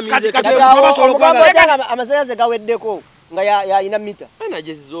mbakulamize kati amasannyalaze gaweddeko nga yayina mita.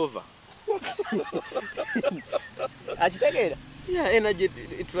 energy is over. Akitegeera? Yeah, energy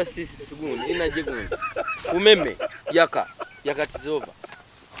trust is good. Energy good. Umeme yaka is over.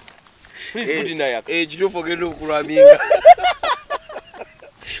 Please put in yaka. Don't forget okulaminga.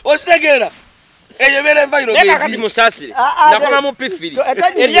 Ostegera. Eyebera environment. Neka kati musasire. Nakoma mu pifiri.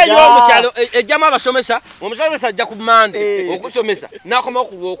 Eriya yo mukyalo ejama abasomesa, omusomesa ajja ku Monday okusomesa. Nakoma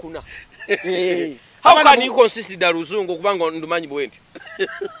okuwokuna. How can you consist da luzungu kubanga ndumanyi bwenti?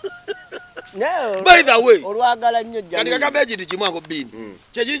 No. By the way, olwagala nnyo jja. Kati kagamba ekiti kimu ako bini.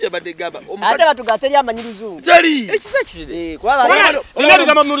 Kyekiri kye badde gamba. Ate batugateri amanyi luzungu. Teri. Ekiza kizide. Kubanga nina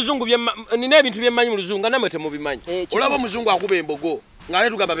bigamba mu luzungu nina ebintu byemmanyi mu luzungu namwe temubimanyi. Olaba omuzungu akuba embogo. Ngale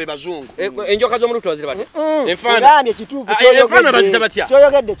tugamba be bazungu. Enjoka z'omulutu wazire bati. Enfana. Ngambye kituufu kyoyogedde. Enfana bazita batya.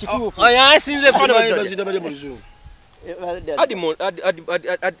 Kyoyogedde kituufu. Aya sinze enfana bazita batya mu luzungu.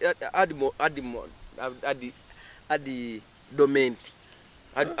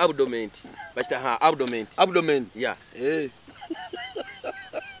 Abdomen. Yeah.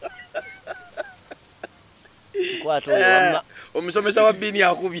 Kwato omusomesa wa bini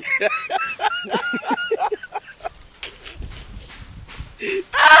akubye.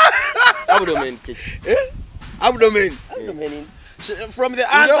 Abdomen. Abdomen. From the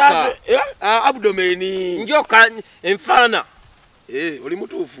other abdomen. Njoka enfana. Oli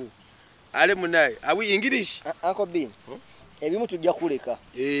mutuufu. Ale munaye. Are we English? Uncle Bin. Ebimu tujja kuleka.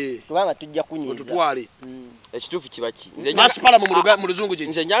 Kubanga tujja kunyiza. Tutwale. Ekituufu kiba ki? Nze masipala mu luzungu kye.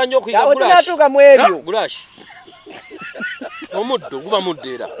 Nze njala nnyo okuyiga gulash. Tunatuuka mu ebyo. Gulash. Omuddo guba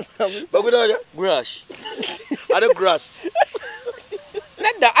muddeera. Bagulaja? Gulash. Ale grass.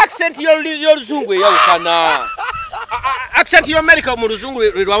 Nedda accent y'oluzungu eyawukana. Accent y'America mu luzungu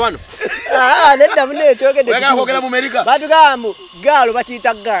lwa wano. Nedda mune kyogedde. Wega kwogera mu America. Batugamu gaalo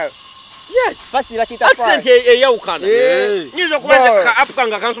bakiyita gaalo. Yes. Fasi bakiyita accent eyawukana. Nyiza okubanza ka apuka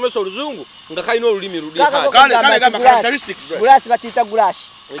nga kansomesa oluzungu nga kalina olulimi luli. Kale gamba characteristics. Gulash bakiyita gulash.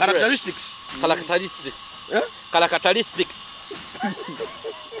 Characteristics. Characteristics.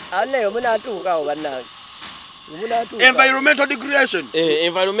 Aleyo munatuuka awo bannange. Environmental degradation.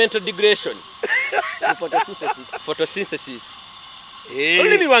 Environmental degradation. Photosynthesis.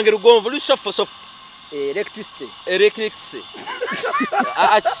 Olulimi lwange lugonvu lusoft. Electricity.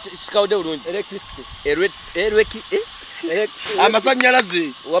 Sikawude bulungi. Electricity.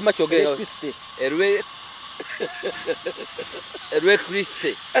 Amasannyalaze. Wamma kyogera.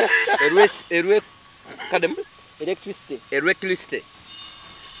 Electricity.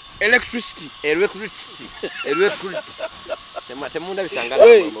 Temunda bisangala.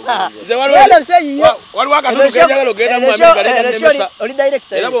 Waliwo akatundu kenjagala ogenda mu America nemesa. Oli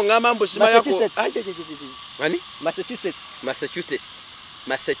director. Era bw'ongamba mbu sima yako. Mani? Massachusetts.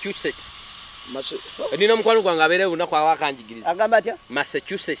 Nina mukwano gwange abeera lunaku awakanjigiriza. Agamba atya?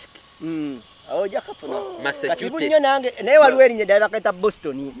 Massachusetts. Awo jakafuna. Massachusetts. Bunyo nange naye waliwo erinnya ddala bakayita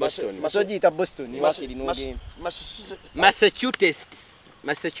Boston. Masogiyita Boston. Massachusetts.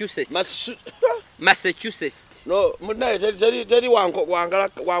 No, munaye teri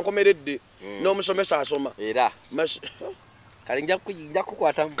wankomeredde n'omusomesa asoma. Era. Kale nja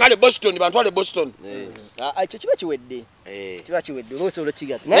kukwatamu. Kale Boston bantwale Boston. Ekyo kiba kiwedde. Kiba kiwedde olw'osobola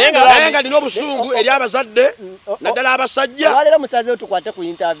kigata. Naye nga nina obusungu eri abazadde naddala abasajja. Olwaleero musazeewo tukwate ku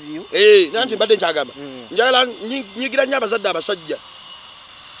interview. Nanti mbadde nkyagamba. Njagala nyigira nnyo abazadde abasajja.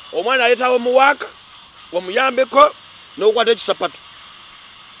 Omwana aleetawo muwaaka omuyambeko n'okukwata ekisapatu.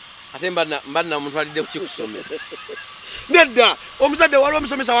 Ate mbanna omuntu alidde kukikusomera. Nedda omuzadde waliwo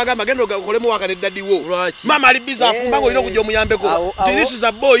omusomesa wagamba genda okolemu waka ne daddiwo. Mama ali biza afumba ng'olina okujja omuyambeko. This is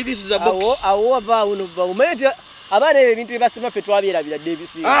a boy, this is a box. Awo ava uno umanyi abaana ebintu bye basoma ffe twabyerabira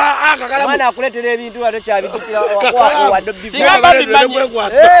DBC. Kakalamu. Omwana akuleetera ebintu ate kyabijjukira wadde bibu. Singa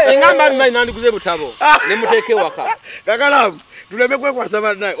mba bimanyi nandiguze butabo ne muteeke waka. Kakalamu tuleme kwekwasa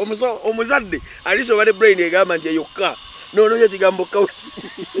bannaye omuzadde alisobale brain egamba nti eyokka. No, kigambo kauti.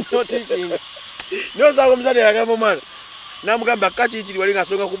 Nyoza omusajja yagamba omwana. Namugamba kaki kiri wali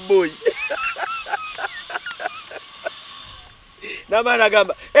ngasonga ku boy. Namana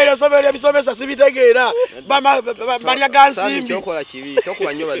gamba era somero ebisomesa sibitegeera bali agansimbi chokola kibi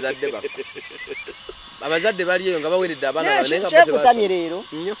chokola nnyo bazadde ba abazadde bali eyo nga baweredde abaana banenga bose kutanye leero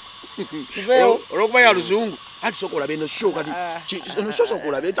nnyo olwokuba ya luzungu ati sokola beno show kati no show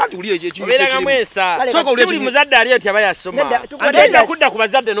sokola be tati uliye ekyo obera mwesa sokola uli muzadde ali ati abayasoma atenda kudda ku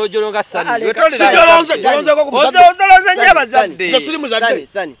bazadde n'ojolonga sani sijolonze ko ku bazadde odolonze nnyo abazadde siri muzadde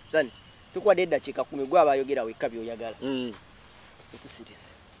sani tukwadde eddakiika 10 gwa abayogera wekka byoyagala tusirise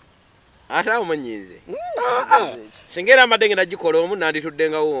ata omanyinze singera amadenge najikola omu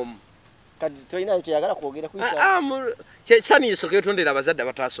nandituddengawo omu kati toyina ekyo yagala kwogera kwisa sani isoke yotondera abazadde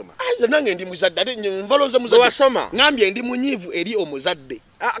abatasoma nange ndi muzadde ate nvalonze muzadde wasoma ngambye ndi munyivu eri omuzadde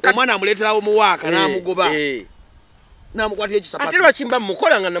omwana amuleeterawo muwaaka n'amugoba namukwatira ekisapatu ate lwakimba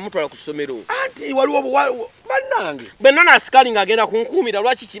mukola nga namutwala ku ssomero anti waliwo bannange bwenna nasikali ng'agenda kunkuumira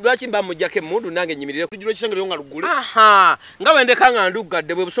lwaki mba mujjako emmundu nange nyimirire lijula ekisengerero nga lugule nga bwendeka nga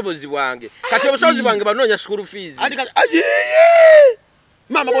nduggadde bwe busobozi bwange kati obusobozi bwange banoonya school fees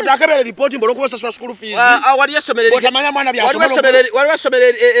mama botakebere ripoti mbolo kubasaswa school fees wali yasomere botamanya mwana byasoma wali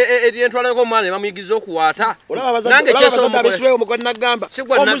wasomere eryentwala ko mwana bamuyigiza okuwaata nange kyeso mubesweyo mugwa nagamba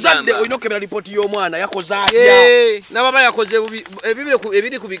omuzadde oyino kebera ripoti y'omwana yakoze atya nababa yakoze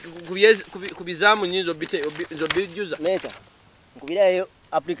ebiri kubizamu nyinzo bijuza meta nkubirayo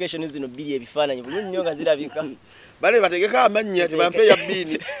application zino bili ebifaananyi bulungi nnyo nga zirabika bale bategeka amannya tebampe ya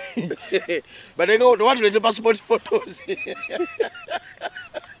bini bategeka watulete passport photos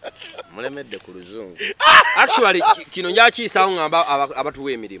mulemedde ku luzungu actually kino njakiisawo ngamba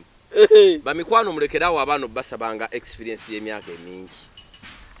abatuwa emirimu bamikwano mulekerawo abaana basabanga experience y'emyaka emingi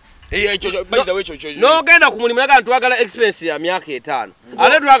n'ogenda ku mulimu yaga ntwagala experience ya myaka 5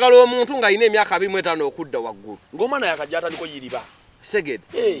 ate twagala omuntu ng'alina emyaka 25 okudda waggulu ng'omwana yakajja atandiko yiriba segede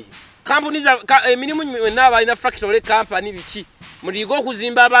kampuni emirimu mwenna abalina factory company biki muliga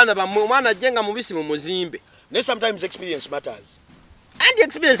okuzimba abaana bammwe omwana ajje nga mubisi mu muzimbe ne sometimes experience matters andi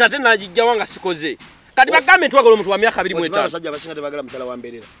experience ate najijja wanga sikoze kati bagambe twagala omuntu wa myaka 25 abasajja abasinga tebagala mutala wa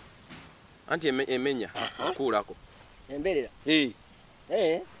mberera anti emenya akuulako emberera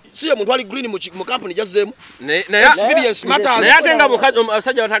siye muntu ali green mu company jazzemu experience matters naye ate nga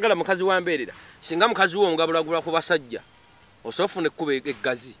abasajja batagala mukazi wa mberera singa mukazi wo ngabulagula ku basajja osofune kuba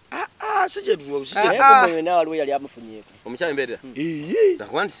eggazi sije na waliwo yali amufunyeeko omukyala mberera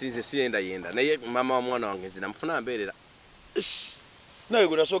ndakubanti sinze siyenda naye mama wa mwana wange nzina mufuna mberera naye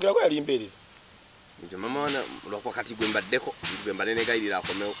gwe nasogera ko yali mberera nje mama wana lwakati gwe mbaddeko gwe mbanenegayirira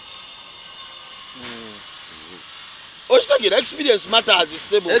akomewo okitegera experience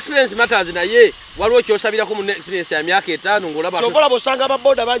matters naye waliwo kyosabirako mu experience ya myaka 5 ng'olaba kyokola bosanga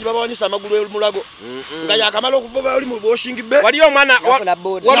ababoda bangi babawanisa amagulu mulago nga yakamala okuvuba oli mu washing bay waliyo omwana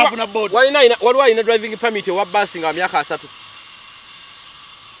waliwo alina driving permit owa basi nga myaka 3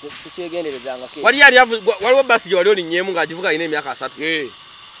 waliwo basi gye wali olinyemu ng'agivuga alina emyaka 3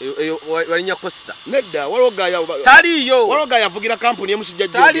 walinya costa nedda waliwo gaya avugira kampuni emusijja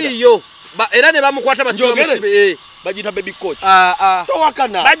taliyo era ne bamukwata basibe bajita baby coach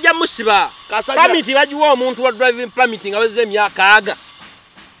towakana bajja musiba permit bajiwa omuntu wa driving permit nga weze emyaka 6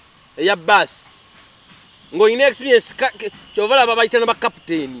 eya basi ngoine experience chovala baba itana ba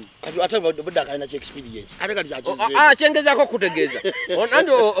captain kati ate boda kana experience ate kati chengezako kutegeza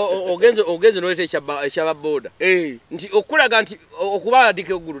onando ogenze nolete echa boda nti okulaga nti okuba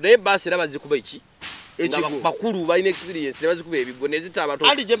dike oguru naye basi era bazikuba iki bakulu balina experience nebazikuba ebiggo nezita abantu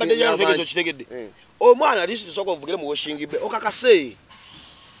andi je bade yalo tegezo kitegedde omwana ali soko ovugire mu washing bay okakase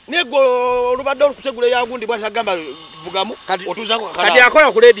nego olubadde okutegula yagundi bwati agamba vugamu otuzako kakala kati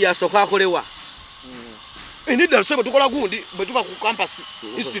akola ku radio asoka akolewa inida sebo tukola gundi betuva ku campus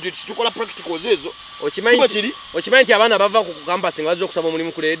institute tukola practicals ezo okimanyi nti abaana bava ku campus nga bazze okusaba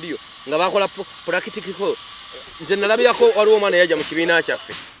omulimu ku radio nga bakola practical nze nalabirako waliwo omwana yajja mu kibiina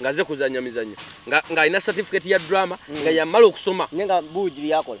kyaffe nga azze kuzannya mizannyo nga alina certificate ya drama nga yamala okusoma nga buuji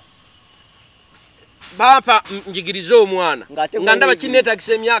byakola bapa njigiriza omwana nga ndaba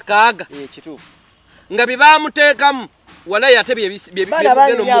kineetagisa emyaka 4 kituufu nga bye baamuteekamu walayi ate byebigenda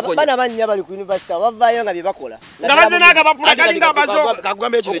omukonya bana bannya bali ku university bavaayo nga bye bakola nga baze naaga bapula kali nga bazo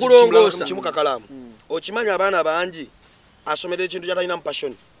kakugamba ekyo okulongoosa kimu kakalamu okimanya abaana bangi asomera ekintu kyatalina mu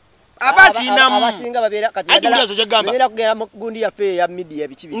passion abakinamu abasinga babeera kati bagenda kugenda mu gundi yaffe ya media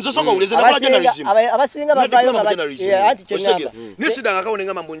bikibi nze soko uleze na journalism abasinga bavaayo nga anti kyengamba nisidanga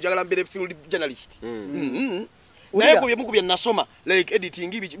kawonenga mambo njagala mbere field journalist naye kubye mukubye nasoma like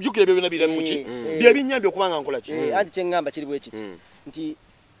editing bijukire byo binabira muki bye binyambye okubanga nkola ki anti kyengamba kiri bwe kiti nti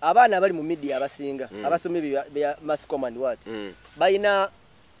Abaana abali mu media abasinga abasomi bya mass command what bayina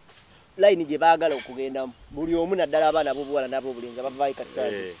line gye baagala okugendamu buli omu naddala abaana bobuwala nabo bulinga bavaayo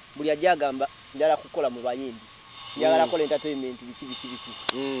katazi buli ajagamba njala kukola mu bayimbi njagala kola entertainment biki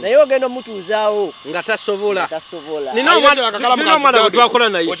naye ogenda omutuuzaawo nga tasobola nina omwana gwe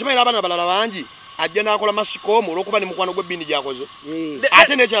naye okimanyi abaana balala bangi ajja n'akola masikomu olw'okuba ne mukwano gw'ebbiini gy'akoze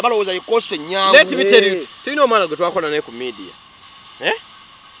ate n'ekirala balowooza yekose nnyangu tulina omwana gwe twakola naye ku media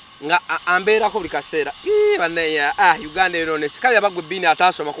nga ambeerako buli kaseera banneya Uganda eno nesikali abagwe bini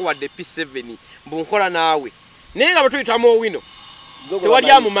ataasomako wadde P7 mbunkola naawe naye nga bwe tuyitamu owino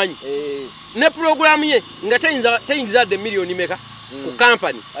tewali amumanyi ne pulogulaamu ye nga teyingiza dde miliyoni meka ku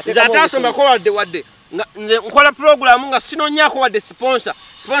kampani nze ataasomako wadde nze nkola pulogulaamu nga sinonyaako wadde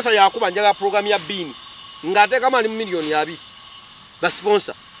sponsor yakuba njagala pulogulaamu ya bini ng'ateekamu ali mu miliyoni 2 ba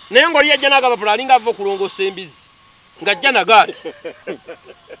sponsor naye ng'oli yajja n'agamba pula alinga ava okulongoosa embizi nga jana gati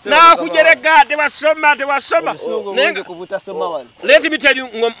na kujerega tewasoma let me tell you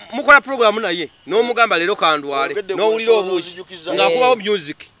mukola program naye no mugamba lero kandwale no uliro obuji nga kuba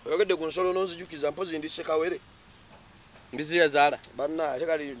music oyogedde ku nsolo nonzijukiza mpozi ndise kawere mbizi ya zara banna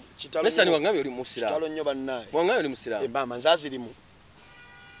tekali kitalo mesa ni wangabe oli musira kitalo nnyo banna wangabe oli musira bama nzazirimu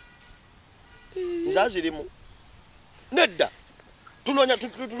nedda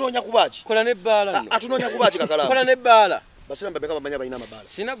tunonya kubachi kola ne bala no atunonya kubachi kakala kola ne bala basira mbabeka bamanya balina mabala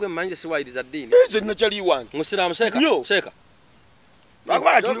sina gwe manje si waidi za dini nze nno chali wange musiramu seka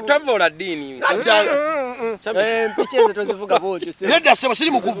bakwa tavola dini mpichezo tozivuga botyo nedda sebo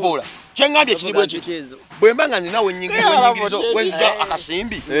siri mukuvoola kyengambye kiri bwekizo bwembanga ninawe nyingirizo wenzija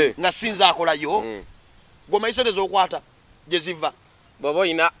akasimbi nga sinza akolayo goma isendezo okwata jeziva bobo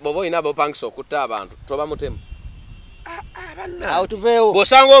ina bopangisa okutta abantu toba mutemu awo tuveewo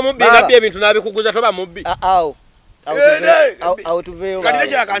bosanga omubbi ngabbi ebintu nabikuguza toba mubbi awo tuveewo kati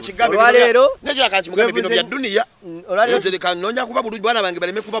nekira kankigambe olwaleero nekira kankimugambe bino bya duniya olwaleero kanonya kuba bulungi bwana bange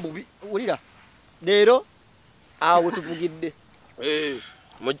baleme kuba bubi ulira leero awo tuvugidde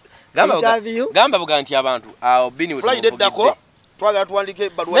gamba buga nti abantu awo bini Friday dako twagala tuwandike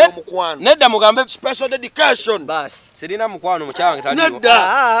baluwa y'omukwano nedda mugambe special dedication bas sirina mukwano mukyanga taliwo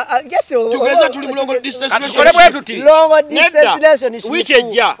nedda tugeza tuli mulongo distance relationship long distance relationship which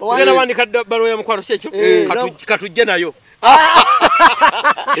ejja tugenda wandika baluwa y'omukwano sekyo katujje nayo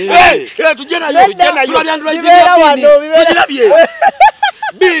tujje nayo tulabye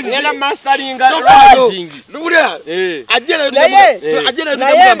nena mastering writing nubulya ajena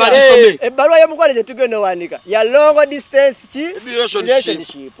ndugamba disome ebaluwa y'omukwano gye tugenda wandika ya long distance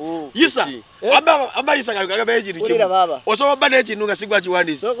relationship yisa amba yisa kagaba ekintu kimu osobola bana ekintu nga sigwa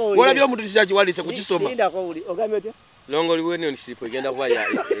kiwandise olabira omuntu tisya kiwandise kukisoma ndako uli ogamye otya longo liwe ne onisipo igenda kuba ya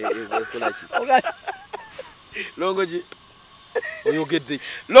kolaki longo ji oyogedde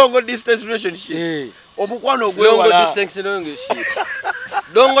long distance relationship omukwano ogwewala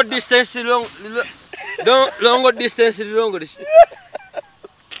long distance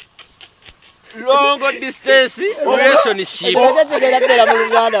relationship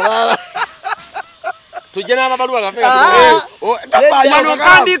tujena ababaluwa gafeka tapayano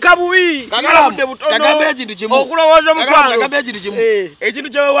kandika buwi kagamba ekintu kimu okulowooza mukwano kagamba ekintu kimu ekintu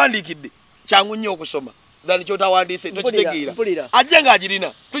kye wandikidde kyangu nnyo okusoma dhani kyotawandise tokitegeera ajja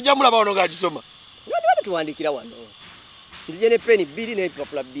ng'agirina tujja mulaba wano ng'agisoma wali tuwandikira wano nzije ne peni 2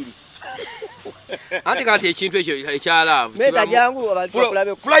 n'ebipapula 2 anti kati ekintu ekyo ekya love meta jangu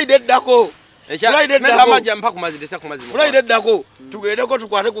abakulabe Friday dako Friday dako tugendeko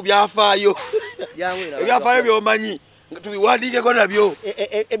tukwate ku byafaayo ebyafaayo by'omanyi tubiwandikeko nabyo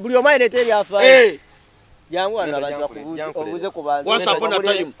buli omu ayina ebyafaayo jangu wano abantu bakubuuze ku bantu once upon a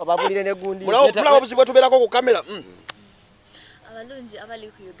time obabulire ne gundi mulaba obuzibu tubeerako ku kamera abalungi abali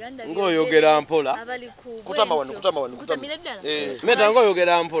ku Uganda ngoyogera mpola abali ku kutama wano meta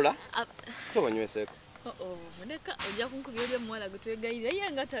ngoyogera mpola tobonyweseko ndeka ojja kunkubya oli omuwala gutwegayira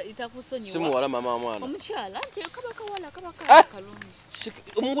ye nga itakusonyiwa simuwala mama mwana omukyala nti kabaka kalungi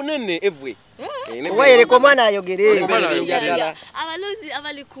omunene evwe wayereko omwana ayogere abalungi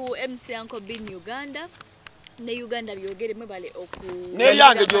abali ku MC Uncle Bin Uganda ne Uganda byogere mwebale oku ne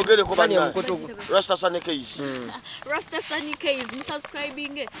yange byogere ko bana Rasta Sunny Case Rasta Sunny Case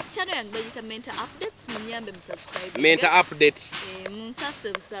musubscribing channel yange bagita mental updates munyambe musubscribe mental updates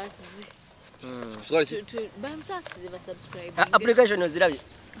munsase busasi bansasi ba subscribe application ozirabye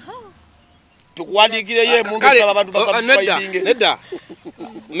tukuwandikire ye mungu saba abantu ba subscribing nedda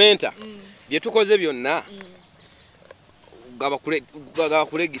menta byetukoze byonna gaba kule gaba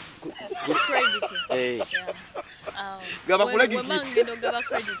kule mangendo gaba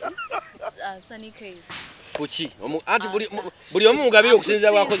credit Sunny Case kuchi anti buli omu mugabire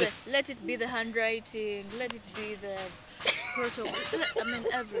okusinza bwakoze. Let it be the handwriting, let it be the protocol, I mean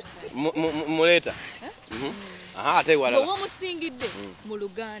everything. Muleta. Aha ate wala. Wo musingidde mu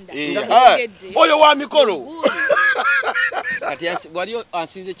Luganda. Oyo wa mikolo. Kati wali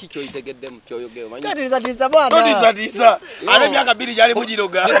ansinze kicho itegedde mu kyoyogero manyi. Tatiza bwana. Tatiza. Ale myaka 2 jali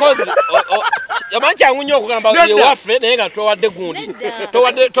mujiroga. Because yamanyi angunyo okugamba ye waffe naye nga towadde gundi.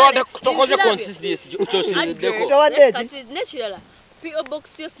 Tokoze consistency kyosiddeko. Towadde ki? Naturally. P.O.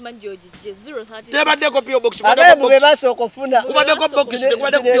 Box yos manjoji 030. Tebadeko P.O. Box. Ate mube baso okufuna. Kubadeko box,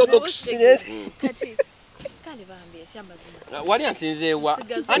 kubadeko P.O. Box. Kati kale bambye shamba zina. Wali ansinze wa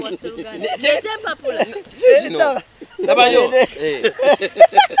anti tempapula. Sino. Nabayo.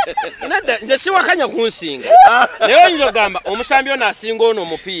 Nada nje siwakanya kunsinga. Leyo njo gamba omusambi ono asinga ono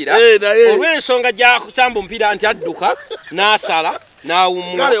omupiira. Olw'ensonga gya kusamba omupiira anti adduka n'asala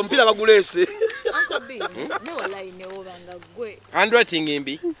n'awumula. Kale omupiira bagulese. Uncle B, ne walai ne obanga gwe. Handwriting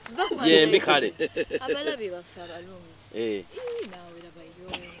imbi. Yembi kale. Abalabi bafa balungi. Nawe labayo.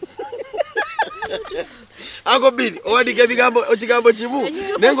 Uncle B, owadike ekigambo kimu.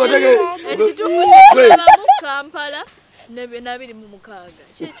 Nengo tege. Ekitufu mu Kampala nabiri mu mukaaga.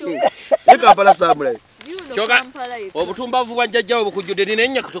 Kyekyo. Kampala samulai. Choga obutumbavu bwa jjajjawo bukujjudde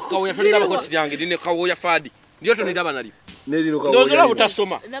dinenya kutokawoya tolira bakoti lyange dine kawoya fadi. Ndio toniraba nali. Nerino kawoya. Ndozola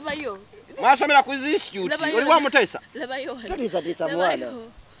butasoma. Labayo. Mwasomera ku institute. Oli wa mutesa. Labayo. Tatiza mwana.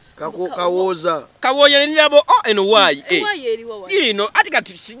 Kawoza. Kawoya nirabo eno why. Why eri wawa. Ino ati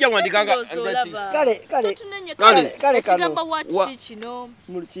kati sijja wandikanga ngati. Kale kano. What kino.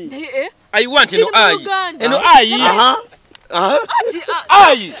 Mulchi. I want eno I. Eno I.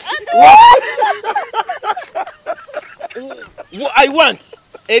 I. I want.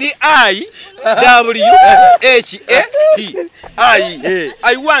 Eri I W H A T.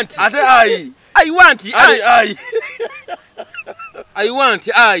 I want. Ate I. I want. I. I want.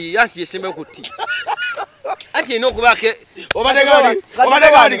 Yanti yesembe kuti. Ati ino kubake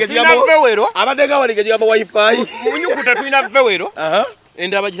obadega kekigambo vewero. Abadega wali kekigambo wifi. Munyukuta tuina vewero.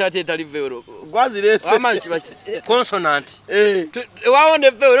 Enda bagita tali vewero. Gwazirese. Amanyi consonant. Waone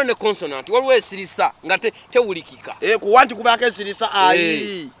vewero ne consonant. Waliwo esirisa nga tewulikika. Kuwanti kubaka esirisa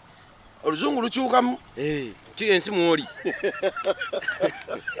ai. Oluzungu lukyukamu. Ensi mwoli.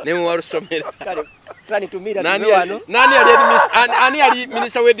 Ne mwarusomera. Kale tsani tumira wano. Nani ali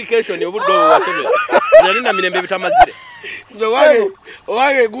minister of education obuddo wasomera. Yali na mirembe bitamazire.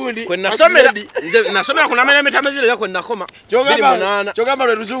 Owange gundi. Kwe nasomera. Nze nasomera kuna mirembe bitamazire ya kwe nakoma. Kyogamba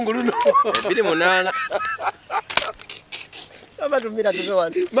luzungu luno. 28. Abatumira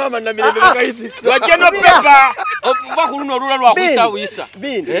wano. Mama na mirembe bakayisi. Wajeno pepa. Obuva kuno olula lwa kwisawisa.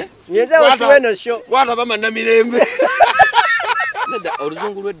 Bin. Nyeze wano show. Wata mama na mirembe. Neda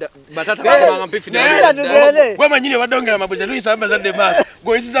oluzungu lwedda batata bamanga mpifi na tugende. Gwe manyine badongera mabuja tuyisamba za demas.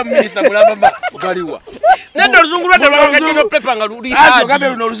 Goyisiza minister mulamba maso galiwa. Neda oluzungu lwedda lwanga jino pepa nga luli. Acho gabe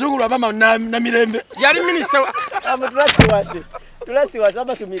luno oluzungu lwa mama na mirembe. Yali minister Tulasti wase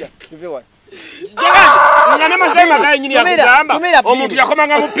abatumira tuve wano. Joga ngana masema gaye nyini yakugamba omuntu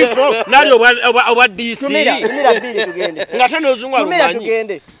yakomanga mu pifo nali obwa DC. Tumira bili tugende. Ngatane oluzungu alumanyi. Tumira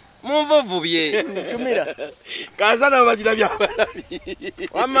tugende. Mumvuvu bye. Tumira. Kazana bajira bya.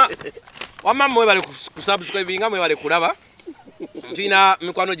 Wama mwe bali kusubscribe nga mwe bali kulaba. Tuina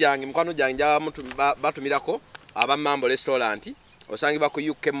mikwano jange ja muntu batumirako aba Mambo restaurant osangibwa ku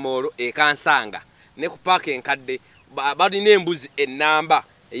UK Mall Kansanga ne ku park enkadde bali nembuzi enamba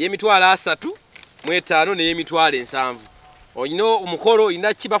eyemitwalo 3 mu 5 ne yemitwalo 7. Oyino omukolo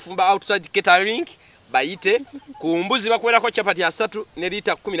ina kibafumba outside catering bayite ku mbuzi bakwelako chapati 3 ne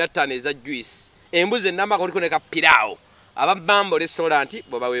lita 15 eza juice. Embuzi enamba koliko ne kapirao aba Mambo restaurant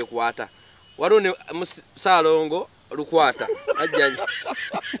boba wekwata. Walone Salongo lukwata ajanja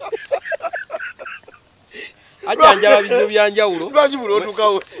babizo byanjawulo lwazibulo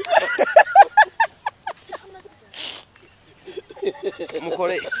otukaose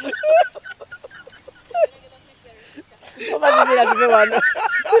mukole Obatumira tuve wano.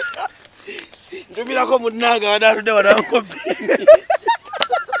 Ntumirako munnaga wadatude wanankobi.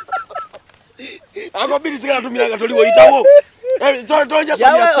 Akobiri sigala tumiraga toliwo yitawo. Tonja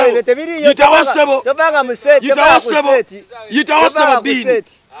samya sebo. Yitawo sebo. Tobanga museti. Yitawo sebo. Yitawo sebo bini.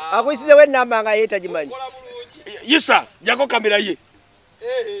 Akuisize we namba nga yeta jimanyi. Yisa, jako kamera ye.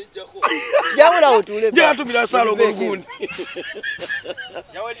 Jako. Jawula otule. Jaka tumira Salongo lugundi.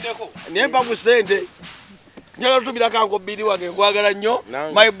 Yawadeko. Nemba kusende. Jaka tumira kanko bidi wange nkwagala nnyo.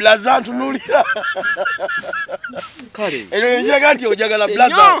 My blaza ntunulira. Kale. Eyo njega nti ojagala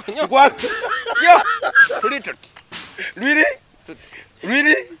blaza. Yo. Tulitot.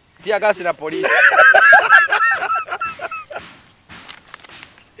 Really? Tia gas na police.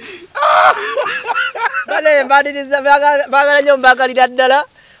 Bale mbadiriza bagala nyo mbagalira ddala.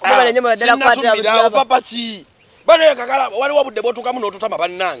 Bagala nyo ddala kwata papa ki. Bale kakala wali wabudde botuka muno otutama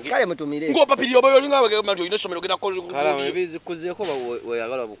bannange. Kale mutumire. Ngo papiri obayo linga wage manjo ine somero genda ko. Kala mbizi kuzeko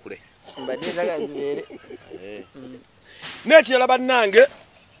oyagala bukule. Mbadiriza ganzibere. Nekirala bannange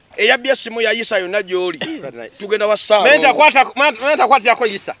eyabye simu ya Isa yonna gyoli. Tugenda wasalo. Menta kwata yako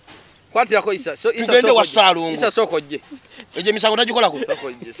Isa. Kwati yako Isa. So Isa tugende wasalo. Isa soko je. Eje misango tajikola ko.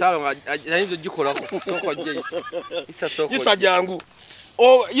 Soko je. Salo yanizo jikola ko. Soko je Isa. Isa soko. Isa jangu.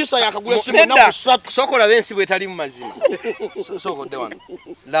 O Isa yakagula simu na kusatu. Soko la bensi bwetali mu mazima. Soko de wano.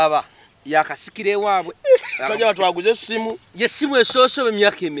 Laba yakasikire waabwe. Kaja watu waguze simu. Ye simu esoso be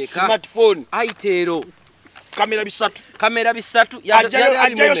myaka emeka. Smartphone. Aitero. Kamera bisatu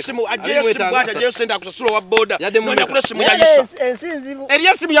ajayo simu ajayo senda kusasula wa boda nonya kule simu ya Isa ensinzibu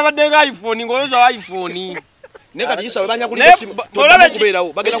eriya simu yabadenga iPhone ngoloza iPhone neka Isa banya kule simu tolaba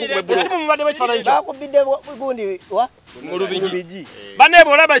kuberawo bagenda kukubebula simu mbade bachifana ncho bakubidde gundi wa mulubiji bane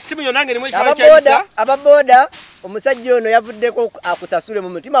bolaba simu yonange nimwe chifana cha Isa ababoda omusajja ono yavuddeko akusasule mu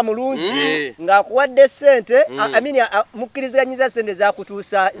mutima mulungi ng'akuwadde sente amini mukkirizganyiza sente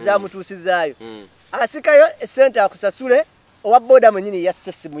za mutuusizaayo asikayo sente akusasule owa boda mwenyini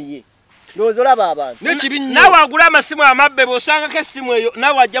yasse simu ye ndozo laba abantu nekibinyo nawe agula amasimu amabbe bosanga ke simu eyo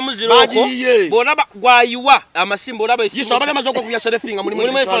nawe ajja muziroko bonaba gwayiwa amasimu bonaba isimu Yisa abale mazoko kuya serefinga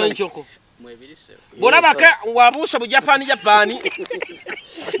mulimu efana nchoko bonaba ke wabuso bu Japani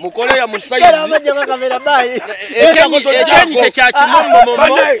mukole ya musaizi kala amajja kamera bayi ekyenyi kya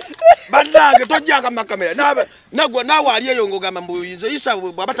kimombo banange tojjanga makamera nawe ali eyo ngogamba mbuyinze Isa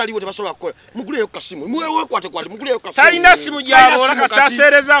bwabataliwo tebasobola kukola muguleyo kasimu muwewe kwate muguleyo kasimu talina simu gyabo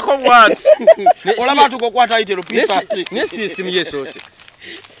lakasaserezako bwati olaba tukokwata itero pisati nesi simu yesose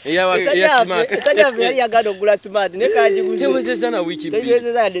eya smart kajja yali yagala ogula smart ne kajiguze tewezeza na wiki mbili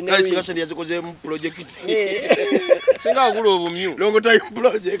tewezeza de ne kali singa sendi yazikoze mu project singa ogula obumyu long time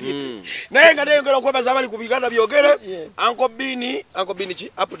project naye nga teyongera okwebaza abali ku biganda byogere Uncle Bini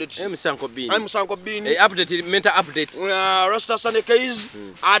ki update Msanko Bini Msanko Bini update mental update Rasta Sunday case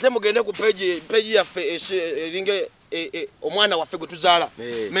ate mugende ku page yaffe ringe omwana waffe gwe tuzaala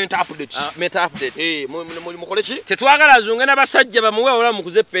mental update mukole ki tetwagala zunge n'abasajja bamuwe wala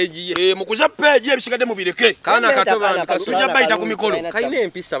mukuze page ye mukuze page ebisigadde mubireke kana katoba tujja bayita ku mikolo kayina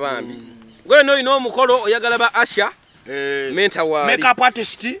empisa bambi gwe no ino omukolo oyagala ba Asha mental wali makeup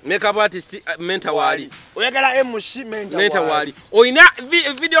artist mental wali oyagala MC mental wali oyina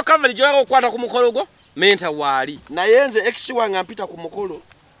video coverage yoyako kwata ku mukolo go mental wali naye nze ex wange ampita ku mukolo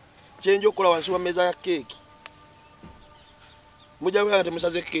kyenjo okukola wansi wa meza ya cake mujabula nti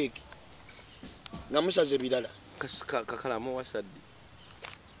musaze cake nga musaze birala kakalamu wasaddi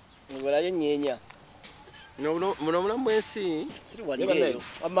ngolayo nyenya muno mwensi siri waliyo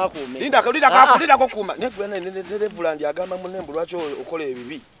amakume linda ko kuma ne Reverend agamba munembu lwacho okola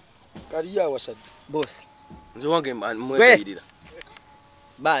ebibi kali ya wasaddi boss nze wange mwekayirira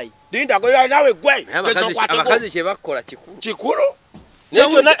bye linda ko nawe gwe abakazi kye bakola kikulu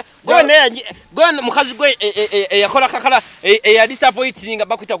gwe mukazi gwe yakola kakala eya disappointing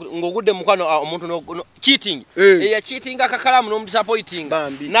bakwita ngogudde mukwano omuntu cheating eya cheating kakala muno disappointing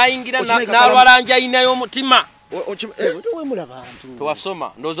nayingira nalwalanja inayo mutima wemula bantu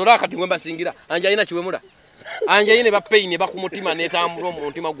twasoma ndozola kati ngwemba singira anja ina kiwemula anja ine bapaine bakumutima netambula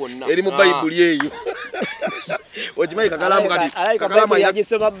omutima gwonna eri mu Bible eyo ojimayi kakalamu kati kakalamu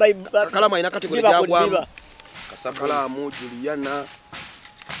yagisoma Bible kakalamu ina kategori jagwa kasakalamu Juliana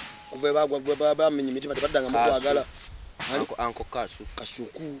kuve bagwa minyi mitima tebadanga mu kwagala anko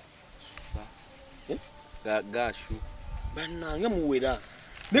kasuku gashu bananga muwera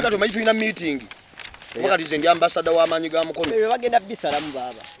nika to mayitu ina meeting wakati zendi ambassador wa manyi ga mukolo bebe bagenda bisalamu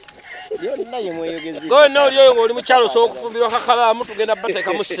baba yo naye mweyogezi go no lyo ngo oli mukyalo so okufumbirwa kakalamu tugenda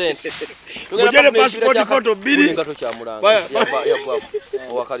bateka mu sente tugenda passport photo bili ngato kya mulanga yabwa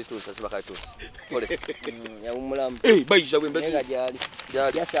wakali tusa sibakali tusa forest ya umulamu bayija bwembe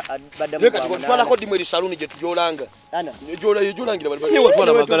jali yasa badamu nika twala ko dimwe saluni je tujolanga ana yojolangira bali ni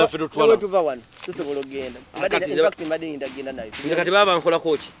watwala magala fedo twala tuva wana tusobola ogenda in fact mbadde ndagenda nayo nze kati baba nkola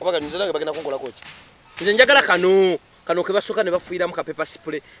kochi kubanga nzalanga bagenda konkola kochi nze njagala kano ke basoka ne bafuira mu kapepa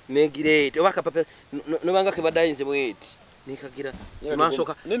spray negirate oba kapepa no banga ke badayinze bweti nikagira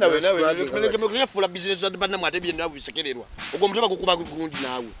masoka nawe meleke fula business za bana mwate byenda bisekererwa ubwo mutaba kukuba kugundi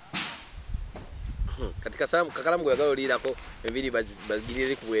nawe katika salamu kakalamu yagalo lirako ebiri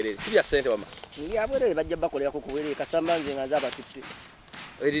bagirire kubwerere sibya sente wama ngi abwerere bajja bakolera ko kubwerere kasamba nze ngaza abatutte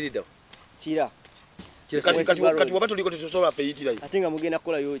erirido kira kati wabato liko tusobola feyitira yo atenga mugenda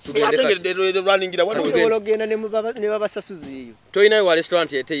kola yoki atengere running ira wano ologenda ne babasasuzi eyo toyina wa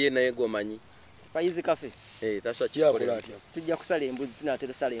restaurant eteye naye gomanyi Payizi cafe taswa kikola tujja kusala embuzi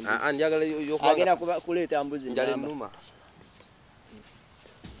tunatera sala embuzi njagala agenda kuleeta mbuzi njale numa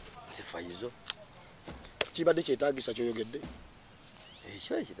Faizo kibadde kyetaagisa kyoyogedde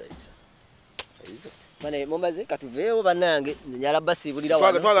ekyo ekitaisa Faizo mane mumaze katuveewo bannange nyala basibulira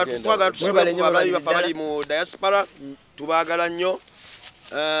twaga tusibalayi bafabali mu diaspora tubaagala nnyo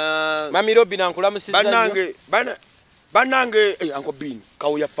Mami Robi nankulamusiza bannange Uncle Bean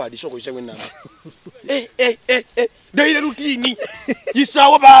kawuya fadi soko yisewe namba daire rutini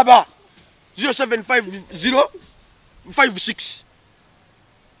yisawo baba 075056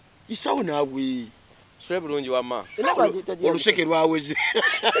 isawo nawe swe bulungi wama oluseke lwaweze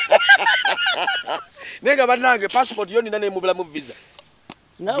nega bannange passport yoni nane mubula mu visa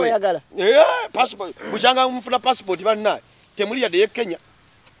nawe yagala passport buchanga mfuna passport banna temuli yade Kenya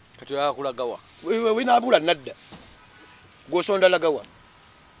kati yakulagawa we nabula nadda gosonda lagawa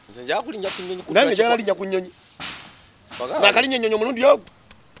nja kulinja kunyonyi nange jala linja kunyonyi nakalinya nyonyo mulundi yo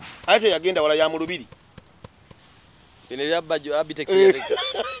ate yagenda wala ya mulubiri ine yabajo abite kiyereka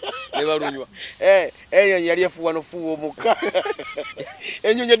nebalunywa enyonyi yali efuwa nofuwa omuka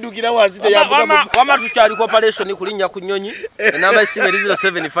enyonyi edukira wansi te yabuka wama tukyali ku operation kulinya kunyonyi enamba isimu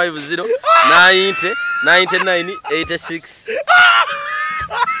 0750 90 99 86